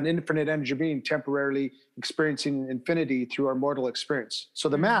an infinite energy being temporarily experiencing infinity through our mortal experience. So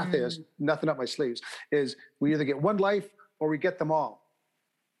the math is, nothing up my sleeves, is we either get one life or we get them all.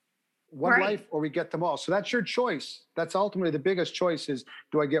 One life or we get them all. So that's your choice. That's ultimately the biggest choice is,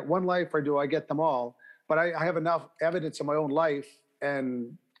 do I get one life or do I get them all? But I have enough evidence in my own life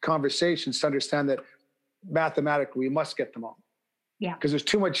and conversations to understand that mathematically we must get them all. Yeah. Because there's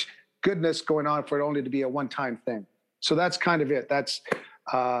too much goodness going on for it only to be a one-time thing. So that's kind of it. That's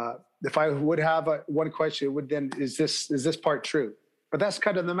if I would have one question, it would then is this part true? But that's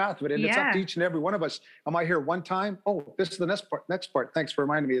kind of the math of it, and it's up to each and every one of us. Am I here one time? Oh, this is the next part. Next part. Thanks for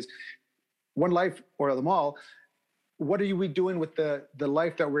reminding me. Is one life or them all? What are we doing with the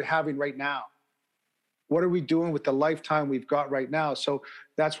life that we're having right now? What are we doing with the lifetime we've got right now? So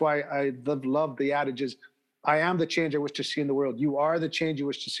that's why I love the adages. I am the change I wish to see in the world. You are the change you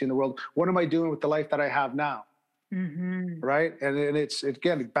wish to see in the world. What am I doing with the life that I have now? Mm-hmm. Right? And it's,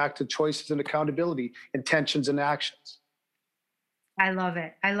 again, back to choices and accountability, intentions and actions. I love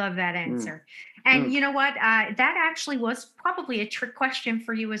it. I love that answer. And you know what? That actually was probably a trick question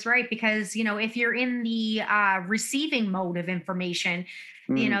for you, is right. Because, if you're in the receiving mode of information,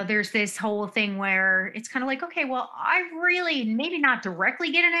 there's this whole thing where it's kind of like, okay, well, I really maybe not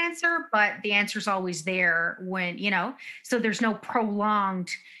directly get an answer, but the answer's always there when, so there's no prolonged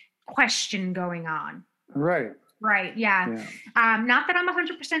question going on. Right. Right. Yeah. Not that I'm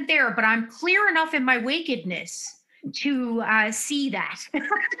 100% there, but I'm clear enough in my wickedness to see that.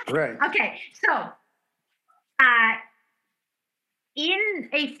 Right. Okay. So, in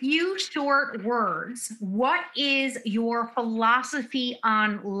a few short words, what is your philosophy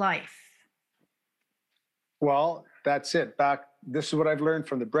on life? Well, that's it. This is what I've learned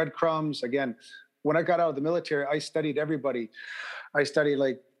from the breadcrumbs. Again, when I got out of the military, I studied everybody. I studied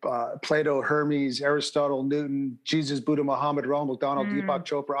like Plato, Hermes, Aristotle, Newton, Jesus, Buddha, Muhammad, Ronald McDonald, Deepak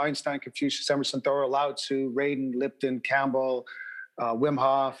Chopra, Einstein, Confucius, Emerson, Thoreau, Lao Tzu, Radin, Lipton, Campbell, Wim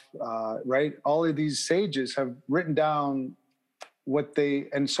Hof, right? All of these sages have written down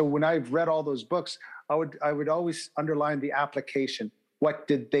and so when I've read all those books, I would always underline the application. What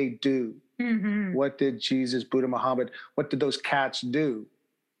did they do? Mm-hmm. What did Jesus, Buddha, Muhammad, what did those cats do?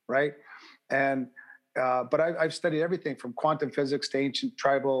 Right? And but I've studied everything from quantum physics to ancient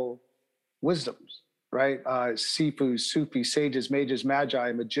tribal wisdoms, right? Sifus, Sufis, sages, mages,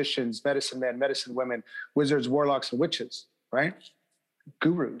 magi, magicians, medicine men, medicine women, wizards, warlocks, and witches, right?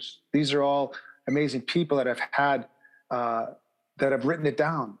 Gurus. These are all amazing people that I've had, that have written it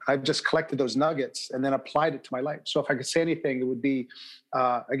down. I've just collected those nuggets and then applied it to my life. So if I could say anything, it would be,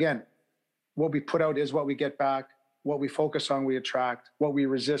 again, what we put out is what we get back. What we focus on, we attract. What we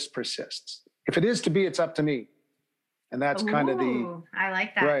resist persists. If it is to be, it's up to me. And that's kind of I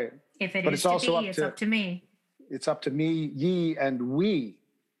like that. Right. If it is to be, it's up to me. It's up to me, ye, and we,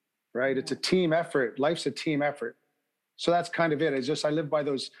 right? It's a team effort. Life's a team effort. So that's kind of it. It's just, I live by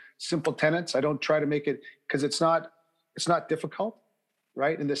those simple tenets. I don't try to make it, because it's not difficult,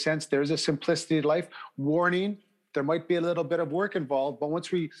 right? In the sense, there's a simplicity to life. Warning, there might be a little bit of work involved, but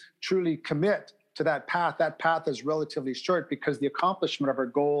once we truly commit to that path is relatively short, because the accomplishment of our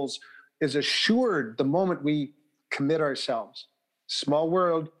goals is assured the moment we commit ourselves. Small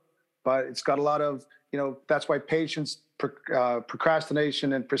world, but it's got a lot of, that's why patience,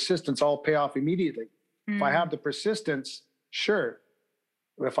 procrastination, and persistence all pay off immediately. If I have the persistence, sure.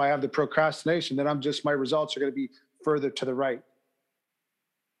 If I have the procrastination, then my results are going to be further to the right.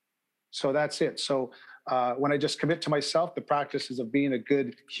 So that's it. So when I just commit to myself, the practices of being a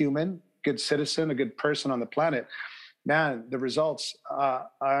good human, good citizen, a good person on the planet, man, the results,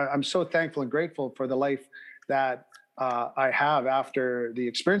 I'm so thankful and grateful for the life that I have after the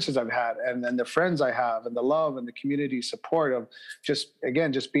experiences I've had, and then the friends I have, and the love and the community support of just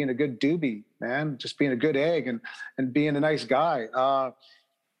being a good doobie, man, just being a good egg, and being a nice guy.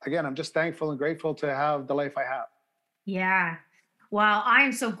 Again, I'm just thankful and grateful to have the life I have. Yeah. Well, I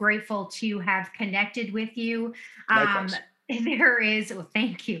am so grateful to have connected with you. Likewise.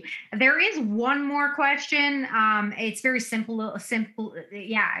 Thank you. There is one more question. It's very simple,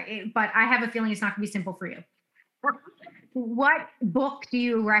 but I have a feeling it's not going to be simple for you. What book do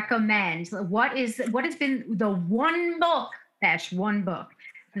you recommend? What has been the one book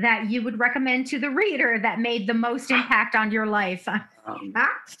that you would recommend to the reader that made the most impact on your life?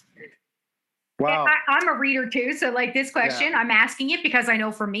 Wow. I'm a reader too. So like this question, I'm asking it because I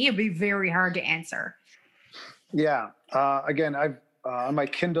know for me, it'd be very hard to answer. Yeah. Again, on my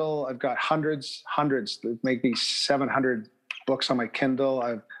Kindle, I've got hundreds, maybe 700 books on my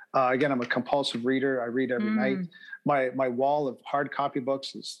Kindle. Again, I'm a compulsive reader. I read every night. My wall of hard copy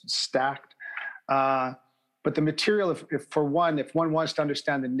books is stacked. But the material, if one wants to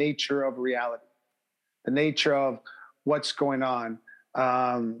understand the nature of reality, the nature of what's going on,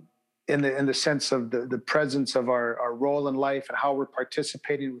 in the sense of the presence of our role in life and how we're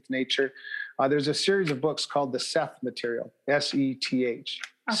participating with nature, there's a series of books called the Seth material, Seth, okay.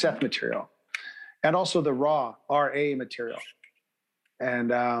 Seth material, and also the Ra material.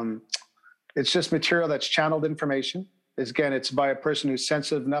 And it's just material that's channeled information. Again, it's by a person who's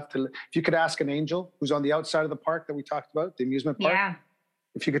sensitive enough to, if you could ask an angel who's on the outside of the park that we talked about, the amusement park, Yeah.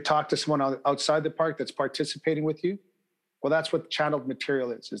 if you could talk to someone outside the park that's participating with you, well, that's what channeled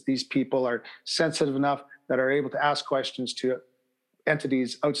material is these people are sensitive enough that are able to ask questions to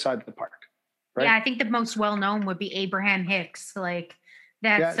entities outside the park. Right? Yeah, I think the most well-known would be Abraham Hicks. Like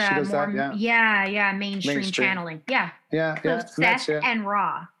that's Yeah, she does more, that, yeah. mainstream channeling. Yeah. Yeah, So yeah. That's Seth it. and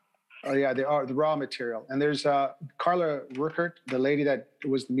Ra. Oh yeah, they are the raw material. And there's Carla Ruckert, the lady that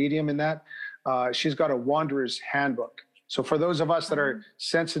was the medium in that. She's got a wanderer's handbook. So for those of us that are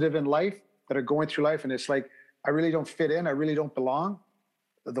sensitive in life, that are going through life, and it's like, I really don't fit in, I really don't belong.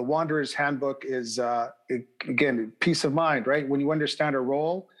 The wanderer's handbook is, again, peace of mind, right? When you understand our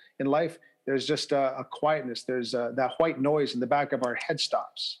role in life, there's just a quietness. There's that white noise in the back of our head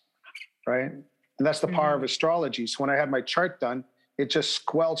stops, right? And that's the power of astrology. So when I had my chart done, it just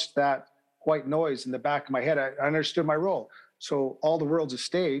squelched that white noise in the back of my head. I understood my role. So all the world's a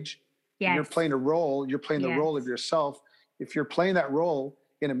stage. Yes. You're playing a role. You're playing the role of yourself. If you're playing that role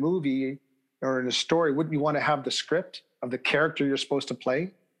in a movie or in a story, wouldn't you want to have the script of the character you're supposed to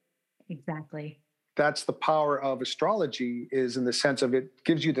play? Exactly. That's the power of astrology, is in the sense of it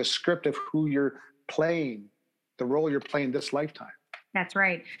gives you the script of who you're playing, the role you're playing this lifetime. That's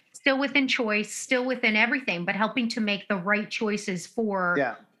right. Still within choice, still within everything, but helping to make the right choices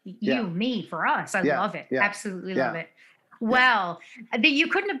for you, me, for us. I love it. Absolutely love it. Well, you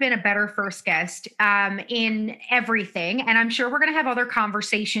couldn't have been a better first guest in everything. And I'm sure we're going to have other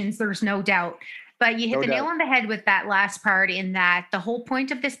conversations. There's no doubt. But you hit the nail on the head with that last part, in that the whole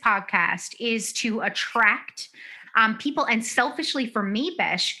point of this podcast is to attract people. And selfishly for me,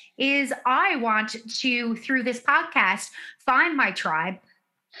 Besh, is I want to, through this podcast, find my tribe.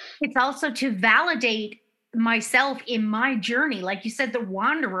 It's also to validate myself in my journey. Like you said, the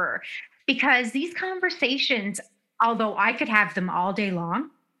wanderer, because these conversations, although I could have them all day long,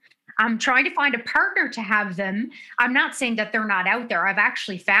 I'm trying to find a partner to have them. I'm not saying that they're not out there. I've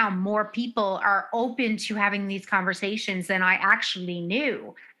actually found more people are open to having these conversations than I actually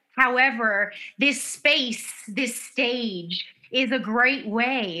knew. However, this space, this stage is a great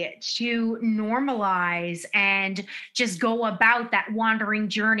way to normalize and just go about that wandering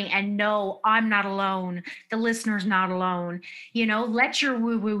journey and know I'm not alone. The listener's not alone. You know, let your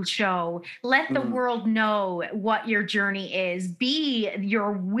woo-woo show. Let the world know what your journey is. Be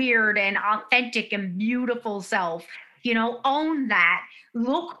your weird and authentic and beautiful self. You know, own that.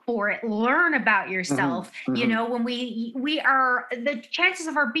 Look for it, learn about yourself. You know, when we are, the chances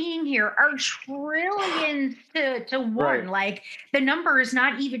of our being here are trillions to one. Right. Like the number is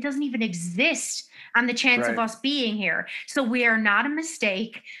not even, doesn't even exist on the chance of us being here. So we are not a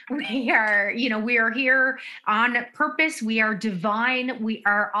mistake. We are, you know, we are here on purpose. We are divine. We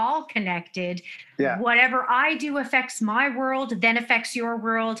are all connected. Yeah. Whatever I do affects my world, then affects your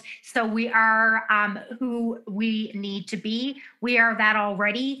world. So we are who we need to be. We are that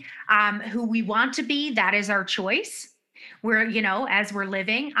already. Who we want to be, that is our choice. We're, you know, as we're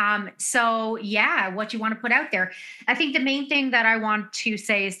living. So yeah, what you want to put out there. I think the main thing that I want to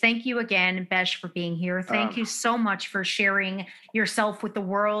say is thank you again, Besh, for being here. Thank you so much for sharing yourself with the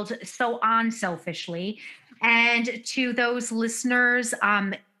world so unselfishly. And to those listeners,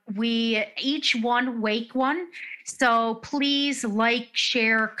 we each one wake one. So please like,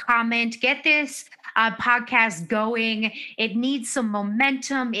 share, comment, get this podcast going. It needs some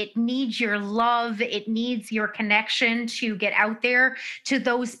momentum. It needs your love. It needs your connection to get out there to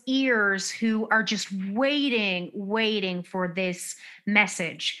those ears who are just waiting for this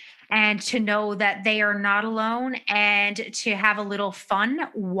message, and to know that they are not alone, and to have a little fun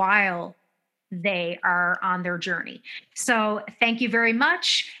while they are on their journey. So thank you very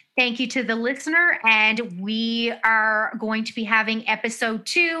much. Thank you to the listener. And we are going to be having episode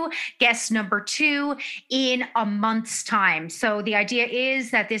 2, guest number 2, in a month's time. So the idea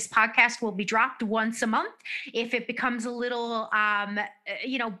is that this podcast will be dropped once a month. If it becomes a little,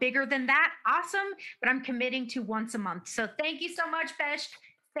 bigger than that, awesome. But I'm committing to once a month. So thank you so much, Besh.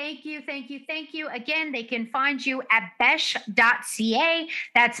 Thank you. Again, they can find you at besh.ca.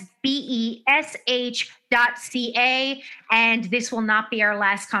 That's BESH.ca. And this will not be our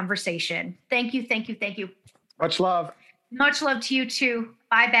last conversation. Thank you. Much love. Much love to you too.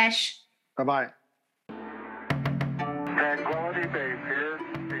 Bye, Besh. Bye-bye.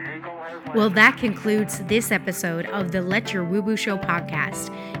 Well, that concludes this episode of the Let Your Woo Woo Show podcast.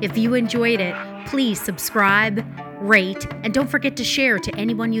 If you enjoyed it, please subscribe, rate, and don't forget to share to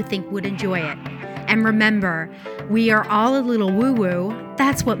anyone you think would enjoy it. And remember, we are all a little woo-woo.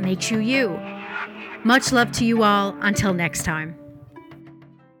 That's what makes you you. Much love to you all. Until next time.